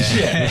off.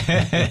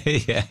 yeah.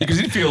 Yeah. Because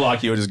it did feel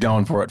like you were just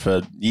going for it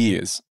for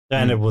years.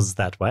 And it was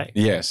that way.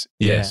 Yes.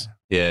 Yes.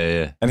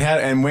 Yeah.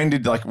 And when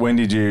did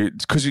you?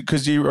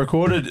 Because you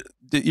recorded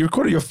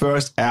your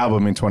first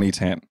album in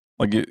 2010.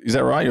 Like, is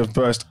that right? Your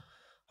first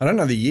I don't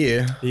know the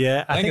year.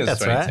 Yeah, I think it was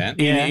that's right.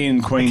 2010. Yeah. in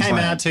It Queensland.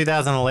 came out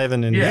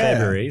 2011 in Yeah.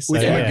 February. So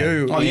With yeah.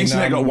 Magoo. Oh, the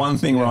internet got one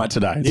thing right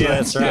today. Yeah,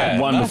 that's right. Yeah,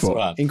 Wonderful.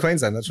 nice one. In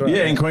Queensland, that's right.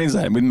 Yeah, in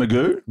Queensland with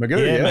Magoo. Magoo,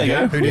 Yeah, yeah. there you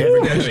go. Who did There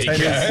Magoo you go.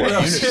 Entertainment? What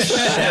else?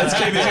 Let's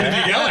keep this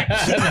interview going.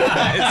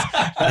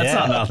 That's Yeah.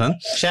 not nothing.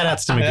 Shout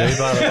outs to Magoo,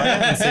 by the way. I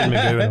haven't seen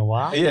Magoo in a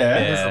while.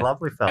 Yeah. He's a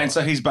lovely fella. And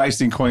so he's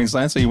based in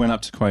Queensland. So you went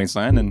up to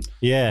Queensland and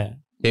yeah.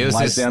 He was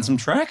laid this down some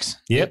tracks.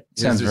 Yep.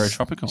 Sounds this very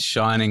tropical.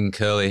 shining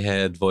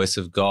curly-haired voice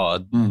of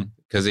God, Mm.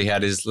 because he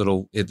had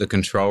the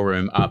control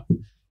room up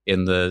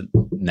in the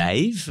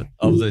nave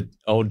of the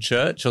old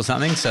church or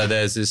something. So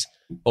there's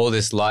all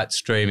this light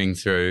streaming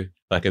through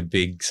like a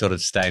big sort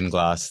of stained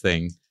glass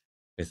thing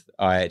with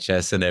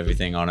IHS and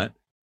everything on it.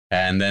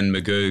 And then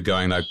Magoo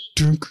going like,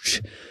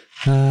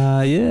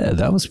 yeah,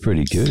 that was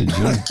pretty good. Do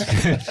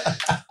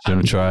you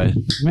want to try?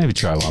 Maybe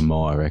try one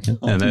more, I reckon.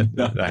 And then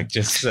like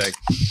just like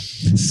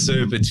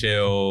super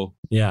chill.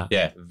 Yeah.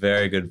 Yeah,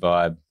 very good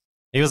vibe.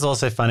 He was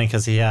also funny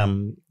because he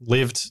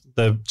lived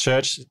the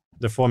church,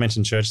 the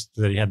aforementioned church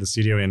that he had the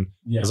studio in,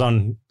 was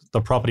on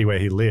the property where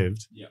he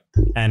lived. Yeah.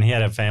 And he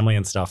had a family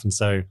and stuff. And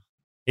so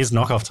his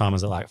knockoff time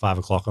was at like 5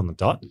 o'clock on the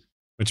dot,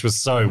 which was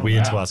so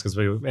weird to us because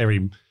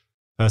every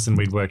person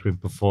we'd worked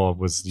with before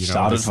was,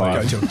 Started just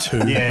like, Go till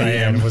 2 yeah.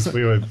 a.m.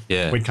 And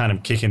Yeah. we'd kind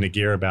of kick into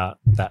gear about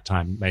that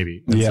time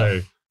maybe. And Yeah.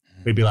 so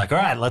we'd be like, all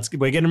right,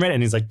 we're getting ready.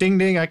 And he's like, ding,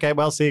 ding. Okay,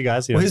 well, see you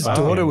guys. Well, his Bye.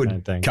 daughter Kind would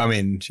of thing. come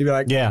in. She'd be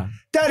like, Yeah.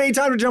 Daddy,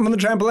 time to jump on the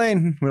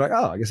trampoline. We're like,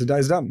 oh, I guess the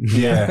day's done.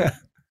 Yeah.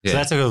 So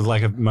that took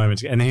like a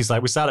moment. And he's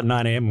like, we start at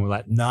 9 a.m. and we're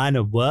like, 9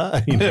 or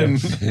what? You know?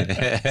 So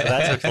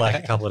that took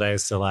like a couple of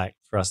days to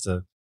for us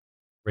to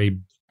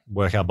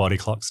rework our body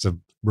clocks to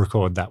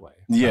record that way.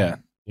 Yeah.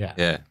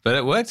 Yeah, but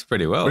it worked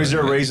pretty well. Is there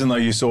a reason though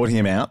you sought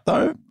him out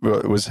though?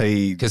 Was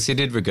he? Because he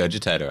did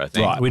Regurgitator, I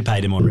think. Right. We'd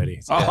paid him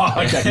already. So.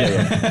 Oh, okay.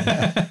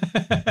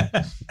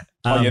 Yeah.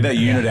 That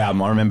Unit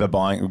album. I remember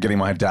getting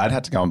my dad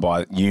had to go and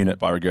buy Unit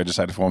by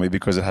Regurgitator for me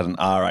because it had an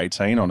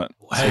R18 on it.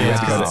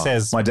 Wow. It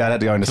says, my dad had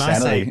to go into Can I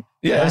Sanity.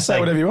 say- Say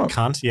whatever you want.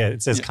 Cunt. Yeah,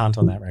 it says cunt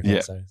on that record,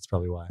 Yeah. so it's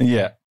probably why.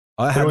 Yeah.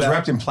 I But had it was that.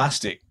 wrapped in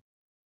plastic.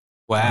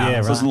 Wow. Yeah, So it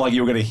right. wasn't like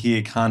you were going to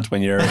hear cunt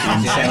when you're in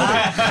Sanity.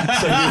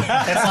 So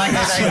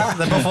It's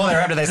like before they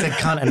wrapped it, they said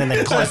cunt, and then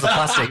they closed the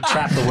plastic,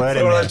 trapped the word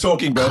in one of there. those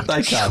talking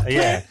birthday cards.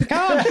 Yeah.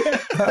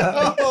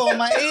 Oh,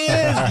 my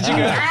ears. Did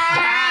you go,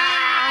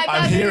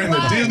 I'm here in the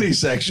Disney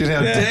section.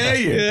 How dare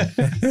you?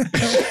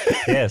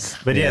 Yes.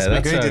 But yes,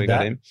 that's Magoo how we did got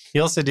that. him. He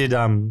also did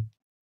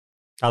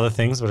other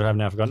things, which I've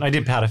now forgotten. I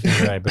did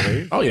Powderfinger, I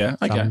believe. Oh, yeah.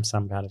 Okay.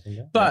 Some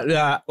Powderfinger.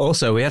 But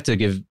also, we have to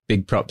give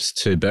big props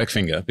to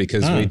Berkfinger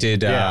because we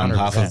did Yeah,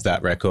 half 100%. of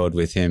that record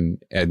with him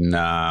in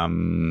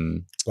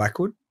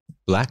Blackwood.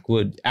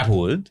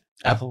 Applewood.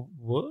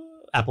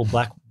 Apple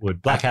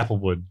Blackwood. Black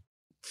Applewood.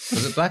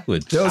 Was it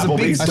Blackwood? There was a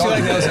big I feel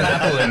like there was an dog.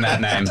 apple in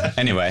that name.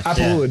 Anyway.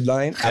 Applewood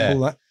Lane.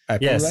 Apple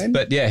Yes, Lane.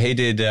 But yeah, he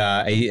did,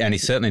 and he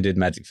certainly did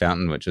Magic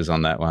Fountain, which was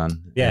on that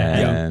one. Yeah.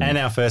 And, And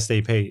our first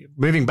EP.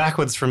 Moving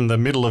backwards from the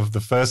middle of the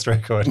first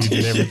record, he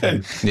did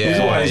everything.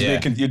 yeah.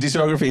 Your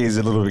discography is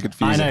a little bit I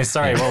confusing. know,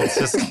 sorry. Well,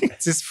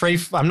 it's just free.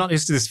 I'm not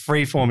used to this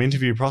free form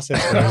interview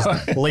process where I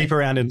just leap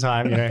around in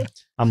time,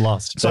 I'm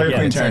lost. So But you're yeah,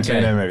 Quentin it's Tarantino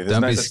okay. movie. There's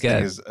Don't no be such scared.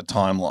 thing as a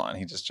timeline.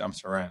 He just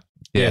jumps around.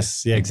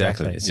 Yes, yeah,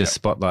 exactly. It's just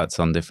spotlights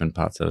on different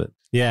parts of it.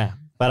 Yeah.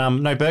 But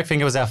no,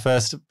 Berkfinger was our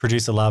first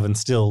producer love and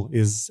still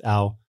is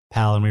our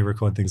pal, and we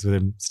record things with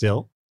him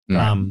still.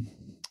 Right.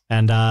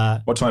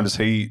 What time does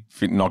he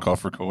knock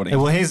off recording?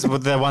 Well, he's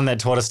the one that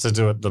taught us to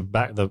do it the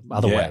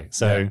other Yeah, way.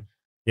 So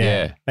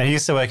yeah. And he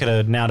used to work at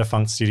a now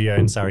defunct studio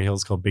in Surrey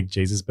Hills called Big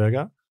Jesus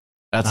Burger.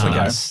 That's Okay.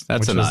 That's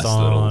which a was nice little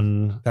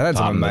on That had part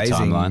some of the amazing.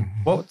 timeline.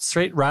 what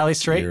street? Riley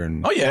Street. gear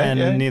and- Oh, yeah.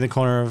 and near the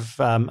corner of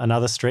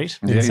another street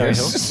in Yeah, Surrey yeah.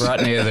 Hills.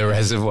 right near the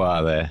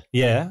reservoir there.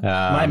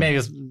 Yeah. Maybe it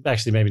was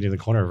actually maybe near the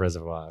corner of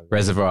Reservoir.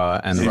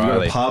 Reservoir and Have you got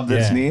Riley. a pub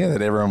that's Yeah. near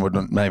that everyone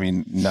would maybe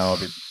know a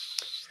bit?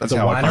 That's The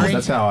how winery?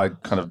 that's how I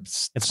kind of.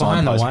 It's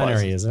behind the signpost winery,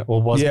 places. is it?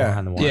 Or was Yeah.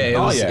 behind the winery?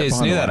 Yeah, it's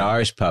behind near the that wine.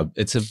 Irish pub.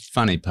 It's a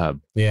funny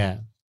pub. Yeah.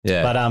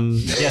 Yeah. But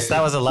yes,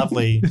 that was a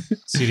lovely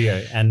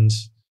studio, and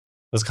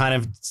it was kind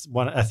of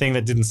a thing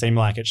that didn't seem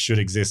like it should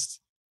exist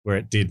where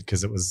it did,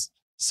 because it was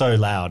so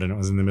loud and it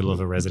was in the middle of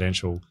a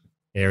residential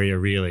area,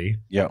 really.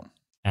 Yeah.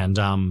 And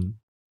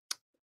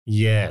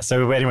yeah,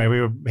 so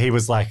anyway, he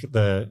was like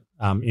the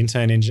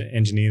intern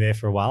engineer there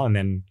for a while, and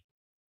then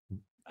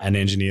an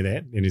engineer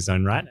there in his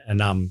own right,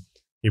 and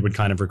he would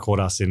kind of record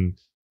us in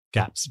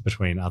gaps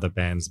between other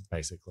bands,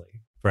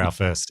 basically, for our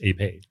first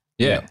EP.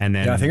 yeah. And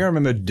then Yeah, I think I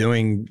remember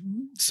doing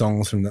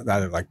songs from that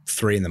at like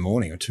 3 a.m.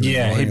 or 2 in the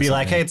yeah, morning. he'd be or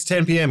like, something. "Hey, it's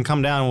 10 p.m.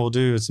 Come down. We'll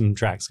do some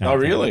tracks." kind Oh,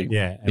 of thing. really?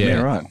 Yeah, and Yeah.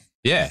 we'd right.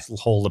 Yeah.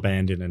 haul the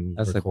band in and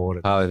That's the record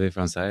it. Parlez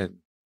Vivre Français.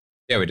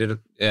 Yeah, we did it.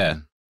 Yeah.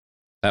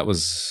 That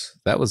was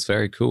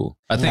very cool.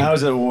 I think How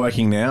is it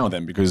working now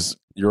then? Because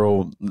you're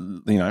all,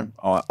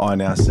 I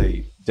now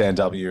see Dan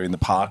W in the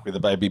park with a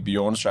baby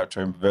Bjorn strapped to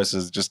him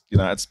versus just,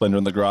 at Splendor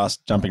in the Grass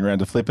jumping around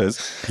to flippers.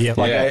 Yeah,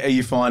 Like, Yeah. are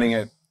you finding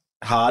it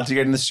hard to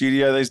get in the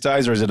studio these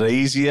days, or is it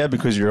easier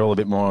because you're all a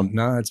bit more?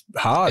 No, it's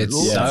hard. it's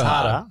Well, so it's hard.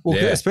 harder. well,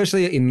 Yeah.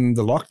 especially in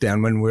the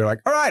lockdown when we're like,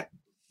 all right,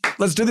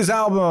 let's do this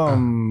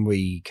album.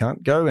 We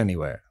can't go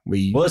anywhere.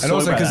 Well, let's and talk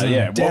also about because that,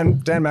 yeah.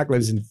 Dan Mack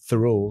lives in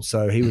Thirroul,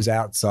 so he was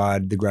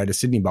outside the Greater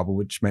Sydney bubble,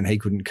 which meant he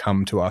couldn't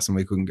come to us and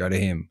we couldn't go to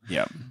him.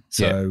 Yeah.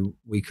 So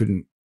we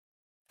couldn't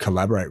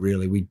collaborate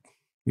really. We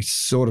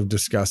sort of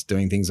discussed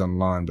doing things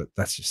online, but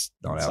that's just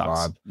not our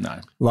vibe. No.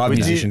 Live We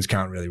did- musicians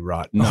can't really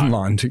write No.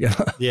 online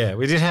together. Yeah,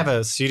 we did have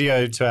a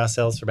studio to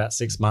ourselves for about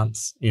 6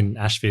 months in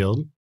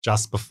Ashfield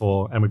just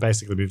before, and we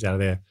basically moved out of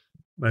there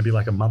maybe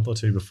like a month or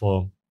two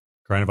before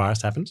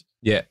coronavirus happened.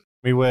 Yeah.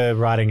 We were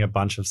writing a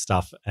bunch of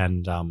stuff,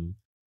 and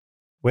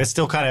we're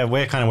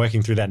kind of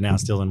working through that now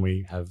still, and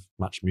we have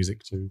much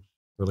music to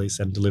release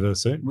and deliver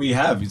soon. We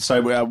have. So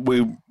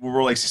we will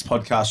release this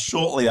podcast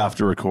shortly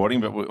after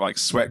recording, but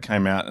Sweat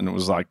came out and it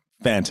was like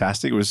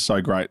fantastic. It was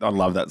so great. I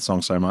love that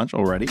song so much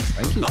already.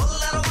 Thank you. All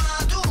that I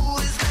wanna do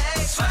is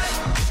make sweat.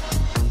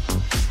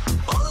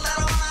 All that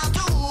I wanna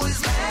do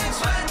is make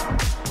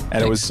sweat.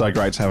 And it was so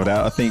great to have it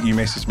out. I think you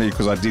messaged me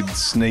because I did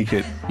sneak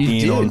it You in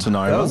did. onto That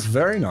Nova. was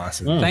very nice.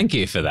 Thank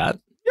you for that.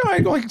 Yeah,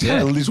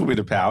 a little bit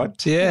of power.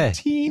 Yeah.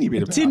 Teeny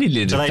bit of power. Teeny Do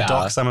little they power.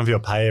 dock some of your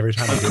pay every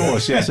time? Of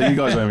course, yeah. So you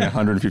guys owe me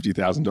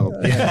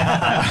 $150,000.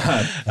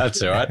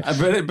 That's all right.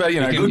 But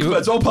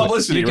it's all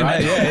publicity, you can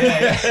right?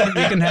 Yeah. You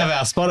can have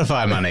our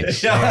Spotify money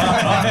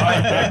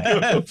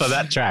for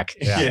that track.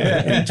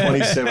 Yeah, in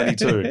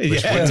 2072.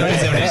 Yeah,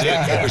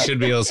 2072, we should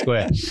be all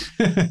square.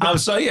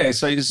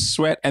 So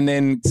Sweat and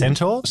then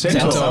Centaur?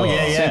 Centaur. Oh,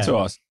 yeah.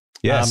 Centaur.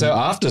 Yeah, so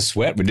after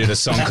Sweat, we did a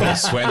song called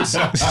Swentor.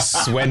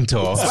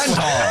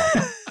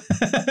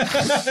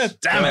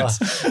 Damn it.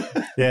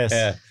 Yes.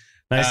 Yeah.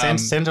 No,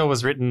 Centaur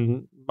was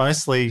written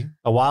mostly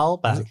a while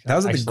back. That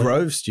was at the actually.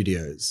 Grove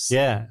Studios.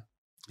 Yeah.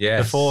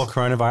 Yes. before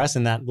coronavirus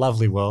in that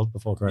lovely world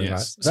before coronavirus.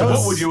 Yes. That So was-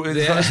 what would you?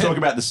 Let's talk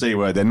about the C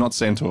word. Then not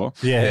Centaur.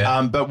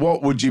 Yeah. But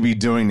what would you be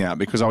doing now?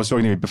 Because I was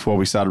talking to you before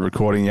we started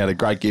recording. You had a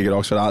great gig at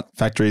Oxford Art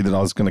Factory that I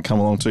was going to come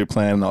along to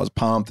plan, and I was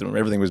pumped, and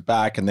everything was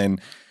back. And then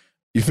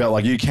you felt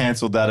like you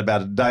cancelled that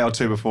about a day or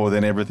two before.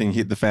 Then everything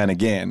hit the fan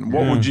again.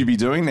 What would you be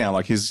doing now?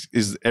 Like, is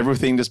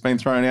everything just been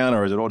thrown out,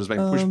 or is it all just been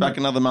pushed back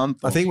another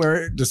month? I think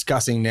we're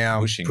discussing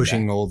now Pushing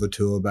pushing back. all the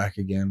tour back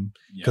again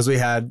Yeah. because we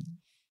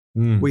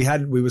Mm.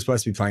 were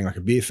supposed to be playing like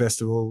a beer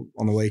festival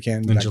on the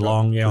weekend in That got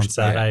Geelong, on pushed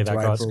back Saturday, to that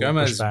got April.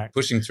 ScoMo's pushed back.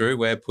 pushing through.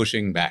 We're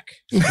pushing back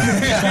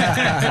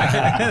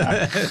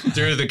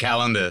through the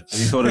calendar. Have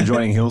you thought of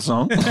joining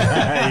Hillsong? I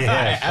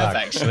yeah, have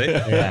fuck. actually.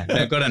 Yeah.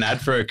 They've got an ad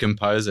for a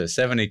composer,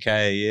 $70K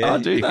a year. Oh,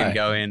 do you they? can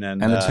go in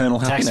and And eternal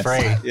Tax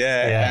happiness. free.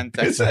 Yeah, Yeah. and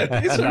tax Is it?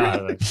 Is it No,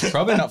 really?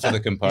 probably not for the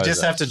you composer.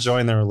 just have to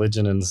join the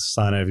religion and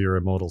sign over your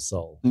immortal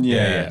soul.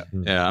 Yeah.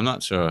 I'm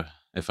not sure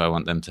if I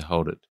want them to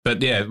hold it, but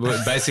yeah,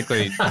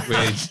 basically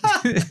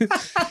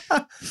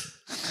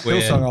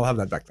Hillsong, I'll have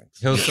that back. Thanks.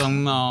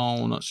 Hillsong.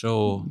 No, not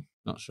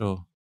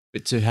sure.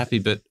 Bit too happy,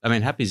 but I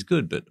mean, happy's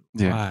good, but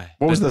Yeah. why?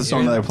 What was But the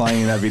song they were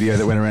playing in that video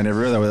that went around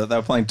everywhere? They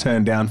were playing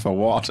 "Turn Down for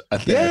What?"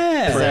 at their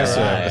Yeah, prayer is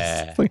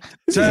that service. right? Like,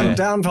 Turn yeah.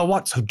 down for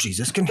what? So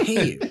Jesus can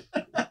hear you.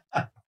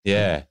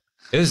 Yeah,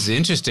 it was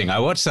interesting. I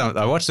watched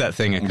that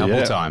thing a couple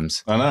Yeah.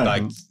 times. I know.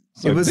 Like,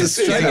 It was just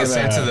a getting a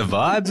straight sense of the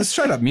vibe. It's a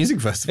straight up music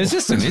festival. It's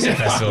just a music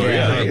festival,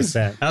 Yeah, really. 100%.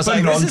 And I was But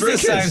like, this is the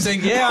non-drinkers.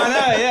 same thing. Yeah, I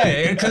know.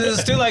 Yeah, because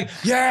it's still like,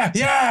 yeah.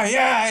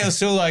 It was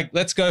still like,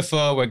 let's go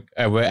for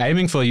we're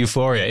aiming for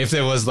euphoria. If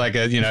there was like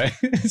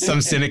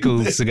some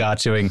cynical cigar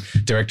chewing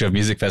director of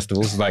music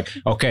festivals, like,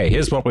 okay,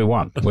 here's what we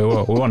want. We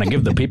want to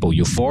give the people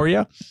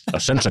euphoria, a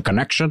sense of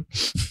connection,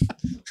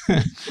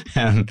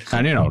 and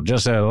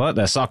just let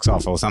their socks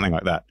off or something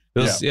like that. It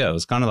was it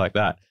was kind of like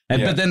that. And,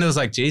 Yeah. But then there was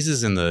like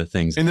Jesus in the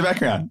things. in the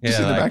background. Just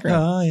in the like,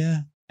 background. Oh yeah.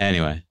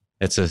 Anyway,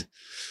 it's a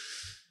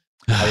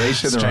They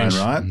each have their own, strange,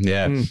 right?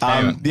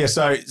 Yeah. Yeah.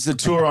 So it's the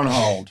tour on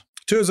hold.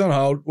 Tour's on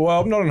hold.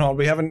 Well, not on hold.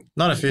 We haven't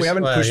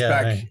pushed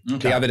back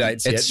the other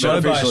dates It's yet. show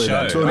Not by officially,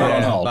 show. though. Tour not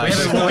on Yeah. hold. Like,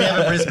 We have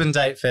a Brisbane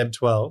date, Feb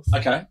 12.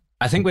 Okay.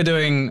 I think we're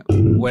doing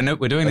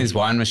these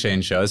wine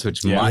machine shows,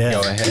 which might Yeah. go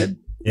ahead.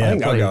 Yeah, I think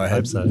they'll probably go ahead.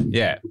 hope so.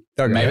 Yeah.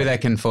 They'll go Maybe ahead. they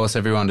can force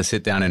everyone to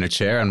sit down in a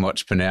chair and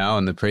watch Pinau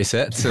and the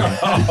presets.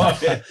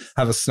 And,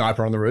 Have a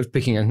sniper on the roof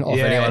picking off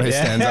anyone who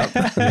stands up.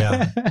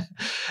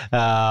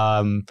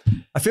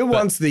 I feel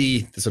once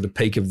the sort of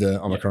peak of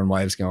the Omicron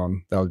waves go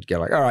on, they'll go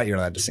like, all right, you're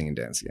allowed to sing and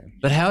dance again.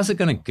 But how is it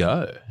going to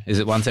go? Is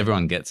it once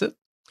everyone gets it?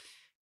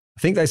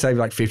 I think they say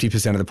like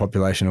 50% of the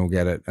population will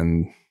get it.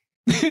 And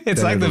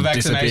It's Then like the it'll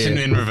vaccination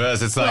disappear. in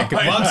reverse. It's like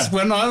once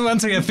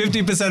we get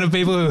 50% of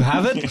people who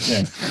have it,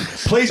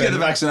 Please get the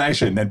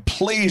vaccination, then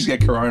please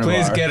get coronavirus.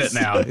 please get it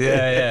now.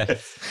 Yeah. Please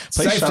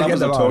Safe shut to up get as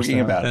the I'm virus talking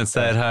now. about it. And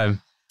stay at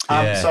home.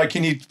 Yeah. So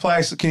can you play?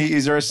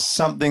 Is there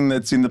something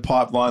that's in the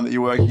pipeline that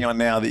you're working on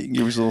now that you can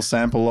give us a little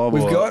sample of?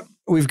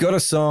 we've got a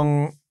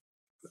song.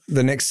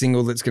 The next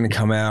single that's going to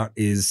come out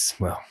is,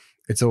 well,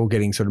 it's all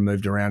getting sort of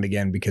moved around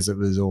again because it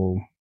was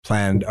all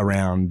planned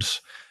around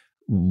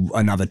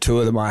another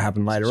tour that might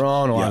happen later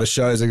on or other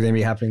shows that are going to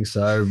be happening.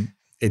 So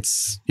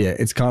it's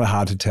kind of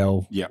hard to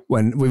tell. Yeah.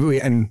 When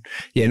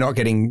not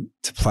getting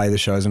to play the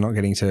shows and not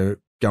getting to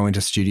go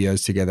into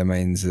studios together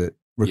means that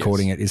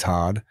recording it is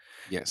hard.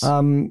 Yes.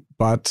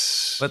 But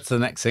What's the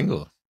next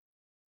single?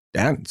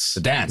 dance.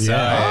 The Dance.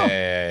 Yeah.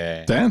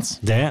 Yeah. Dance.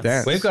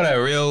 Dance. We've got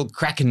a real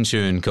cracking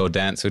tune called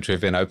Dance, which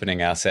we've been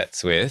opening our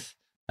sets with.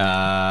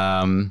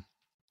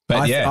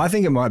 But I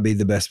think it might be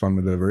the best one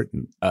we've ever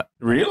written.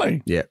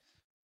 Really? Yeah.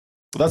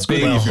 Well, that's good.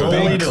 big, that you feel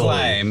big that.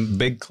 claim,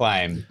 big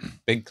claim,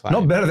 big claim.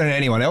 Not better than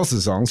anyone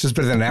else's songs, just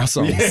better than our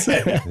songs.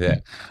 Yeah,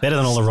 Better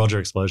than all the Roger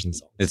Explosion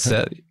songs. it's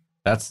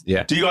that's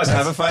Do you guys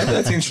have a favorite?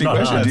 That's an interesting No,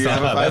 question. no, Do you it's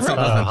have a not. That's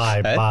favorite? That's a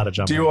high Hey? bar to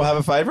jump Do you all have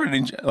a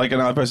favorite? Like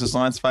an I versus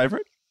Science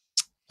favorite?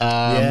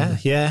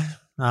 Yeah.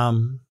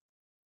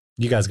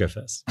 You guys go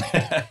first.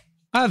 I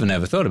haven't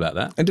ever thought about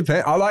that. It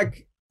depends. I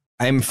like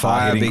Aim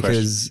Fire Hard-hitting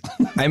because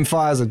Aim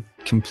Fire is a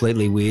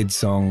completely weird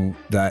song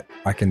that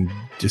I can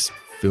just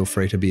feel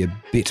free to be a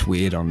bit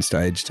weird on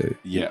stage too.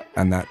 Yeah.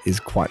 And that is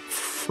quite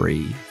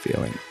free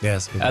feeling.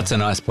 Yes. That's a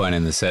nice point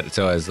in the set. It's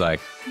always like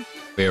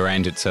we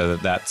arrange it so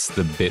that that's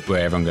the bit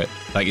where everyone go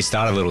like you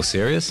start a little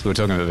serious. We're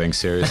talking about being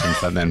serious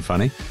and then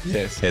funny.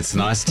 Yes. It's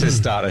nice to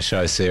start a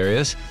show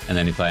serious and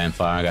then you play on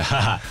fire and go,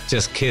 haha,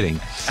 just kidding.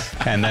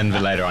 And then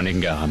later on you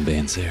can go, I'm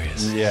being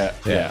serious. Yeah.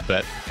 Yeah,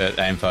 but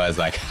Aim Fire is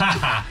like,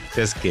 haha,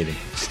 just kidding.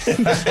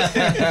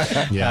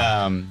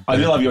 Yeah. I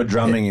do love your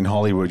drumming in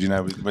Hollywood, you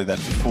know, with that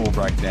full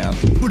breakdown.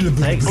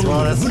 Thanks. Well,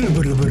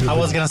 I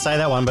was going to say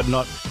that one, but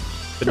not.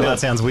 But now it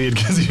sounds weird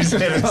because you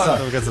said it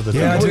because of the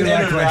Yeah, I drum. do We'll like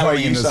edit it when out where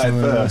drumming you in say it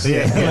this one. first.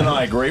 Yeah. And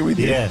I agree with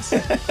you. Yes.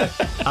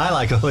 I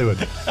like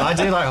Hollywood. I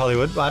do like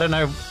Hollywood. I don't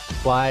know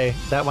why.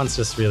 That one's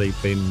just really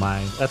been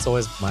that's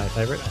always my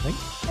favorite, I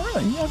think.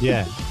 Really?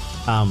 Yeah.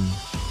 Yeah.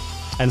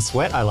 And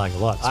Sweat I like a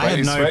lot.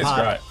 Sweat's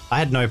great. I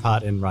had no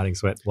part in writing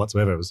Sweat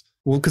whatsoever. It was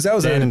Well, because that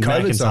was Dan a and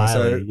Mac COVID song.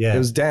 So entirely, yeah. it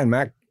was Dan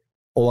Mac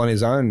all on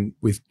his own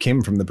with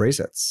Kim from the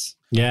Presets.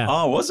 Yeah.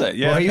 Oh, was it?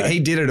 Yeah. Well, okay. he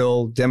did it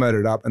all, demoed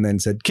it up, and then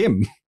said,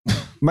 "Kim,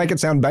 make it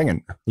sound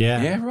banging."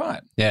 Yeah. Yeah,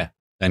 right.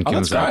 And Oh, Kim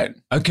that's was like,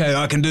 great. okay,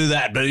 I can do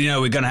that, but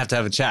we're going to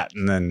have a chat.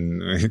 And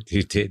then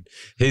he did.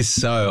 He's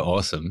so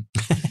awesome.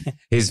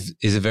 he's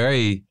a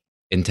very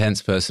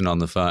intense person on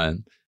the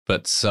phone,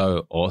 but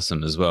so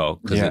awesome as well,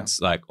 because Yeah.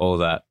 it's like all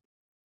that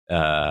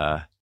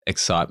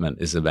excitement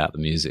is about the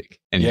music.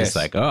 And you're Yes. just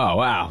like, oh,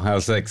 wow. I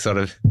was like,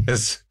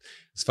 it's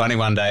funny.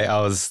 One day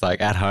I was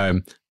like at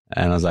home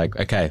and I was like,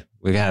 okay,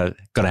 we got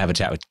to have a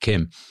chat with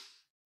Kim.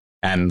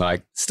 And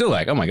like, still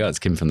like, oh my God, it's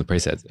Kim from the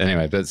Presets.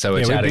 Anyway, but so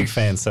we're We're chatting. big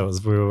fans, so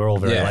we were all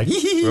very Yeah. like,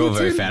 We're all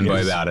very fanboy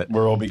Yes. about it.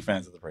 We're all big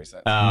fans of the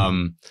preset.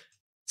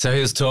 So he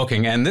was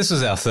talking, and this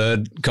was our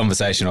third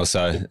conversation or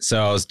so.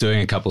 So I was doing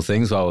a couple of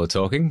things while we were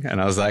talking,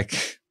 and I was like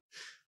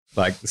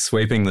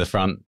sweeping the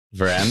front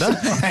veranda.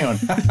 Hang on.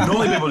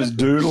 Normally people just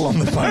doodle on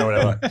the phone or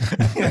whatever.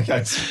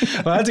 Okay.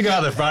 Well, I had to go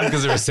out the front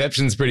because the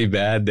reception's pretty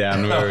bad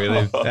down where we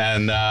live.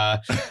 And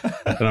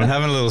I'm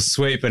having a little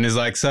sweep, and he's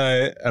like,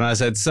 and I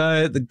said,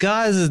 so the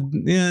guys are,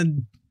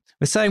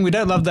 we're saying we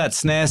don't love that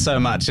snare so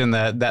much in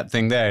that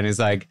thing there. And he's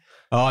like,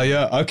 oh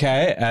yeah,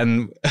 okay.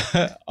 And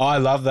I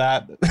love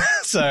that.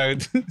 So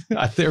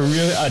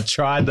I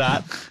tried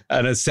that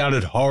and it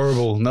sounded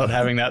horrible not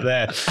having that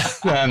there.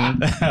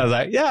 And I was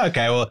like, yeah,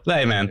 okay, well,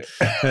 hey man,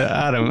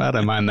 I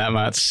don't mind that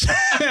much.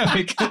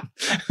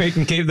 we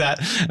can keep that.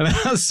 And then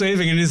I was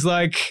sweeping and he's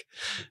like,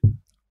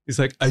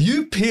 are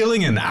you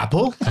peeling an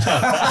apple?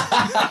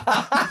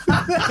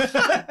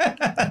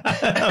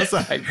 I was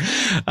like,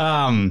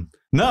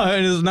 no,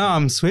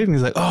 I'm sweeping.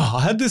 He's like, oh,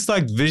 I had this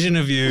like vision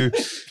of you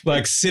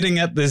like sitting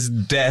at this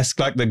desk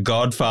like the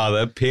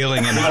Godfather peeling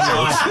an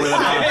apple. With a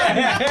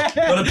knife.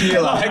 What a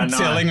peeler. Like A knife.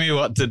 telling me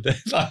what to do.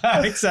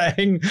 Like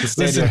saying, stand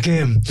listen, you-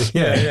 Kim.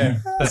 Yeah.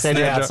 Send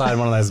you outside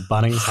one of those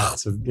Bunnings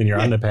hats in your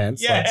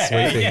underpants, like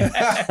sweeping.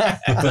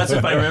 That's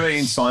what I remember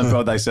in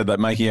Seinfeld. They said that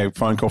making a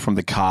phone call from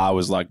the car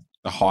was like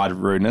the height of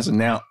rudeness, and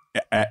now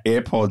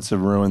AirPods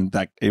have ruined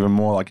that even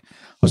more. Like I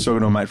was talking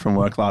to a mate from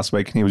work last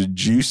week, and he was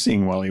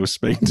juicing while he was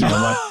speaking to me.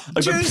 I'm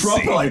like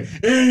proper, like,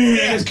 he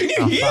goes, can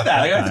you hear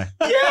that? I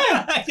go,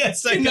 yeah, Yeah,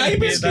 so your can you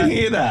neighbours hear can that?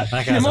 hear that.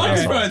 That Your guy's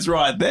microphone's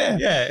right there.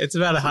 Yeah, it's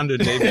about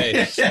 100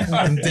 dB.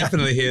 I can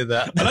definitely hear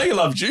that. I know you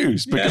love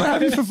juice, but can I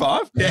have you for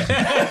 5?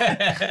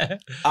 Yeah.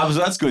 So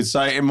that's good.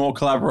 So, and more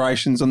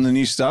collaborations on the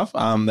new stuff.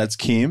 That's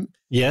Kim.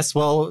 Yes,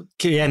 well,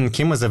 and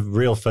Kim was a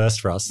real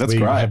first for us. That's we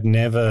great. have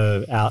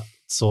never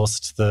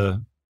outsourced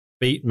the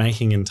beat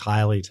making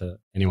entirely to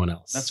anyone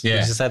else. That's- Did yeah.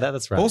 you say that?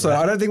 That's right. Also,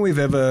 Yeah. I don't think we've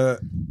ever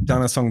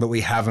done a song that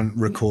we haven't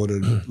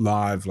recorded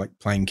live, like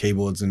playing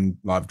keyboards and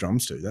live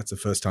drums to. That's the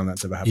first time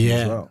that's ever happened Yeah.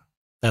 as well.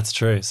 That's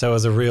true. So it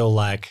was a real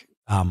like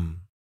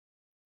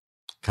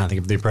can't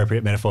think of the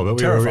appropriate metaphor, but we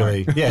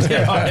Terrifying. were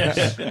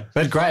really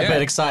but great, Yeah.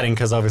 but exciting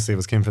because obviously it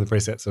was Kim for the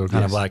preset, so we're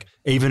kind of Yes. like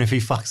even if he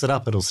fucks it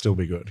up, it'll still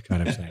be good,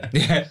 kind of thing.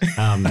 Yeah.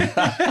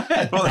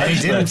 Well, And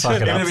he didn't fuck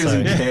it even up, if he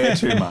doesn't so- care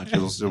too much,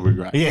 it'll still be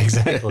great. Yeah,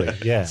 exactly.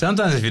 Yeah,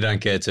 Sometimes if you don't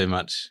care too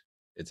much,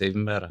 it's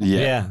even better.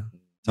 yeah,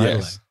 totally.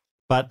 Yes.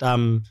 But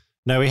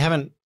no, we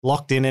haven't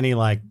locked in any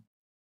like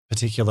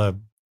particular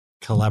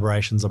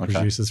collaborations or Okay.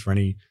 producers for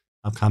any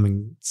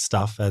upcoming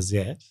stuff as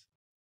yet.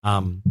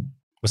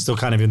 We're still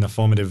kind of in the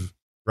formative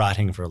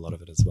writing for a lot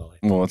of it as well.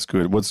 Well, it's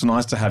good. Well, it's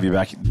nice to have you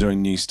back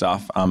doing new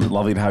stuff.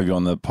 Lovely to have you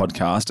on the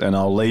podcast. And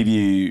I'll leave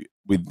you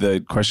with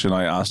the question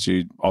I asked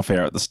you off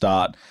air at the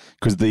start,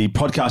 because the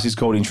podcast is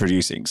called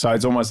Introducing. So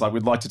it's almost like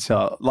we'd like to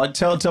tell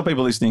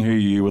people listening who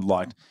you would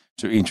like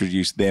to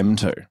introduce them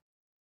to.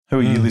 Who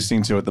are you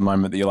listening to at the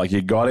moment that you're like,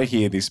 you got to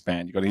hear this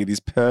band, you got to hear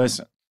this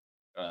person?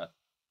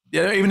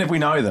 Yeah, even if we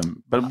know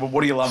them. But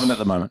what are you loving at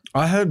the moment?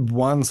 I heard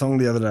one song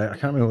the other day. I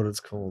can't remember what it's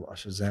called. I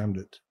Shazammed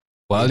it.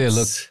 While you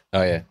look,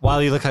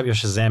 While you look up your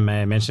Shazam,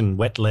 may I mention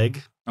Wet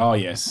Leg? Oh,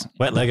 yes.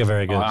 Wet Leg are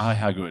very good. Oh,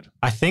 how good.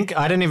 I think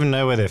I don't even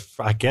know where they're.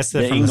 I guess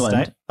they're They're from England.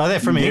 the state. Oh, they're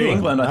from They're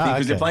England. I think,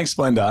 because they're playing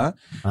Splendor.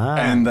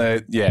 And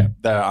they're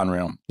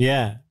unreal.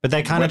 yeah, but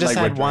they kind Wet of just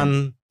Leg, had Wet Dream.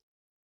 one.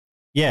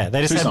 Yeah,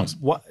 they just Two had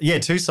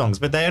songs. two songs,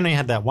 but they only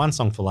had that one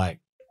song for like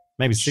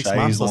maybe 6 Chaise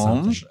months or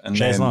Lounge something. and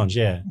Chaise then- Lounge,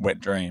 yeah, Wet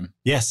Dream.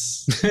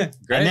 yes. great.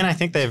 And then I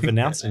think they've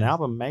announced an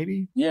album,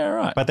 maybe, Yeah,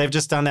 right. but they've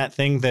just done that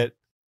thing that,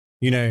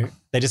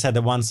 they just had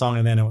the one song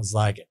and then it was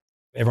like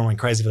everyone went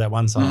crazy for that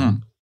one song.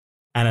 Mhm.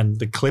 And then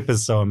the clip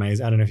is so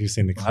amazing. I don't know if you've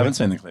seen the I clip. haven't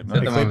seen the clip. Is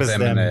that No. the clip one with is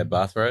them in them. their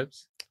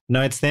bathrobes?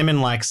 No, it's them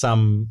in like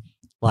some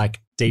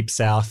like deep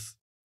south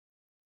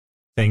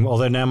thing.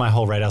 Although now my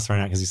whole radar's thrown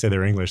out because you said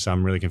they're English, so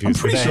I'm really I'm confused.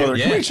 pretty But sure.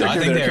 they- Can we Yeah, check I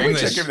if think they're they're Can we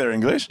English. check if they're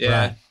English?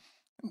 Yeah.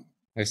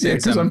 I've seen Yeah,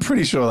 because some- I'm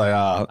pretty sure they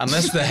are.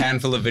 unless the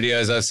handful of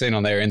videos I've seen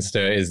on their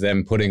Insta is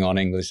them putting on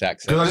English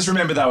accents. Because I just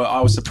remember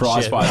I was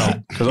surprised Shit. by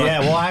that. yeah,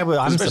 well, I'm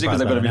especially because surprised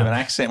they've got by a bit it of an now.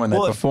 accent when they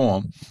Well,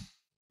 perform.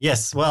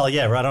 Yes, well,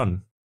 yeah, right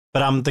on.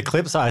 But the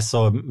clips I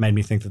saw made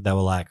me think that they were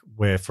like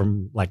we're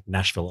from like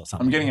Nashville or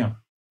something. I'm getting them.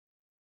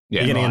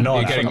 You're getting a nod.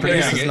 You're getting, from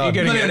producer's nod.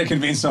 you're I'm not getting going to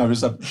convince them.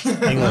 Just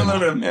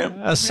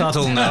a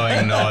subtle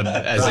knowing nod,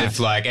 as if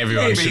like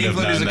everyone Maybe should have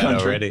England is known a that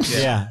country. already.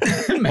 Yeah.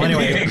 Well,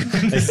 anyway,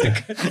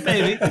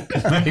 Maybe.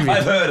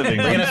 I've heard of we're England.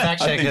 going to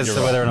fact I check think as you're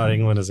to right. whether or not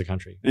England is a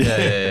country.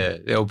 Yeah.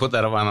 We'll put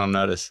that one on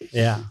notice.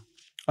 Yeah.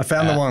 I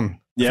found the one.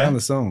 Yeah? I found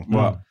the song.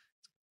 What?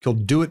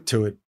 Called "Do It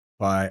To It"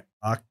 by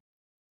Ark.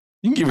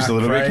 You can give us a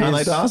little bit, can't they,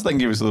 Craze. Dars? They can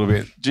give us a little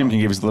bit. Jim can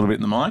give us a little bit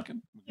in the mic.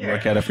 And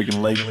work out if we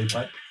can legally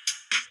play.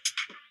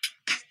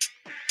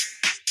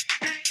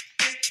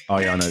 Oh,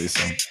 yeah, I know this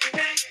song.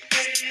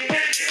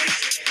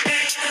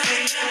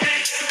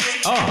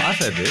 Oh, I've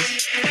heard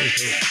this.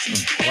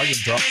 I like the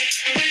drop.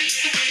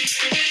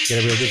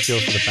 Get a real good feel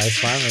for the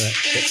bass line that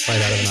gets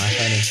played out of an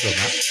iPhone into a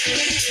Mac.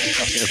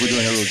 Okay, we're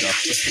doing a real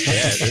justice. Yeah,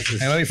 this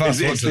is. Hey, let me fast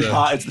forward It's to the,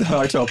 the. it's the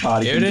hotel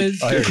party. Here it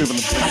is. Oh, here it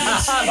is.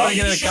 I'm gonna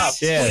get a cup.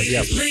 Yeah.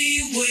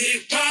 Lean with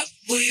it, rock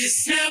with it,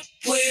 snap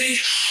with it.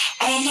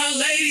 All my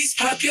ladies,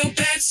 pop your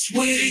backs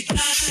with it. Rock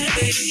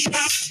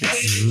with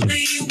it,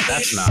 lean with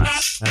That's it, nice.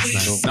 rock That's with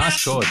nice. it,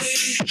 Nice chord.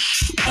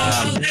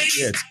 all my ladies.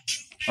 Yeah, it's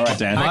All right,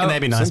 Dan. I reckon they'd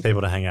be nice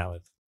people to hang out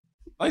with.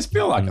 They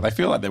feel like it. They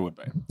feel like they would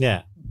be.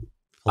 Yeah.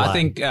 I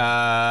think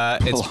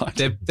it's.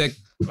 Polite.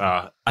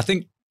 I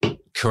think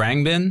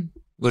Karangbin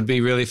would be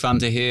really fun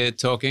to hear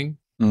talking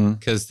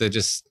because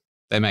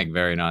they make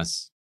very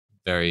nice,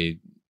 very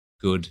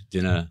good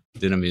dinner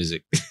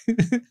music.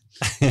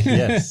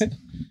 Yes.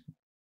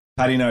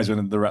 Paddy knows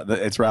when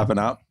it's wrapping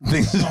up.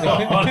 Things Yeah.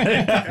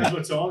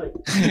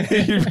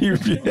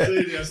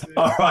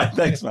 All right,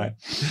 thanks, mate.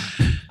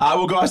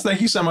 Well, guys,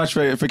 thank you so much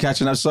for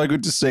catching up. So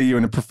good to see you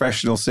in a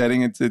professional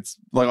setting. It's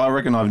like I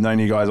reckon I've known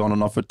you guys on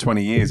and off for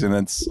 20 years, and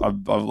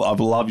I've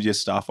loved your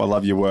stuff. I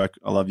love your work.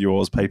 I love you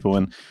all as people,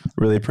 and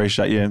really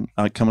appreciate you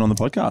coming on the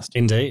podcast.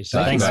 Indeed.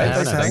 Thanks for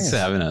having us. Thanks for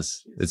having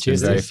us. It's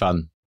Cheers, been very guys.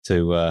 fun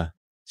to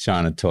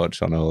shine a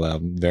torch on all our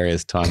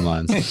various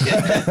timelines.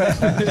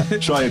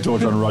 Shine your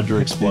torch on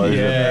Roger Explosion.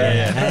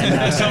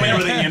 Yeah. Tell me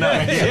everything you know.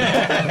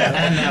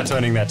 And now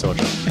turning that torch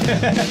on.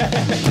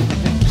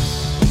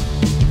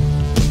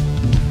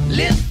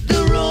 Lift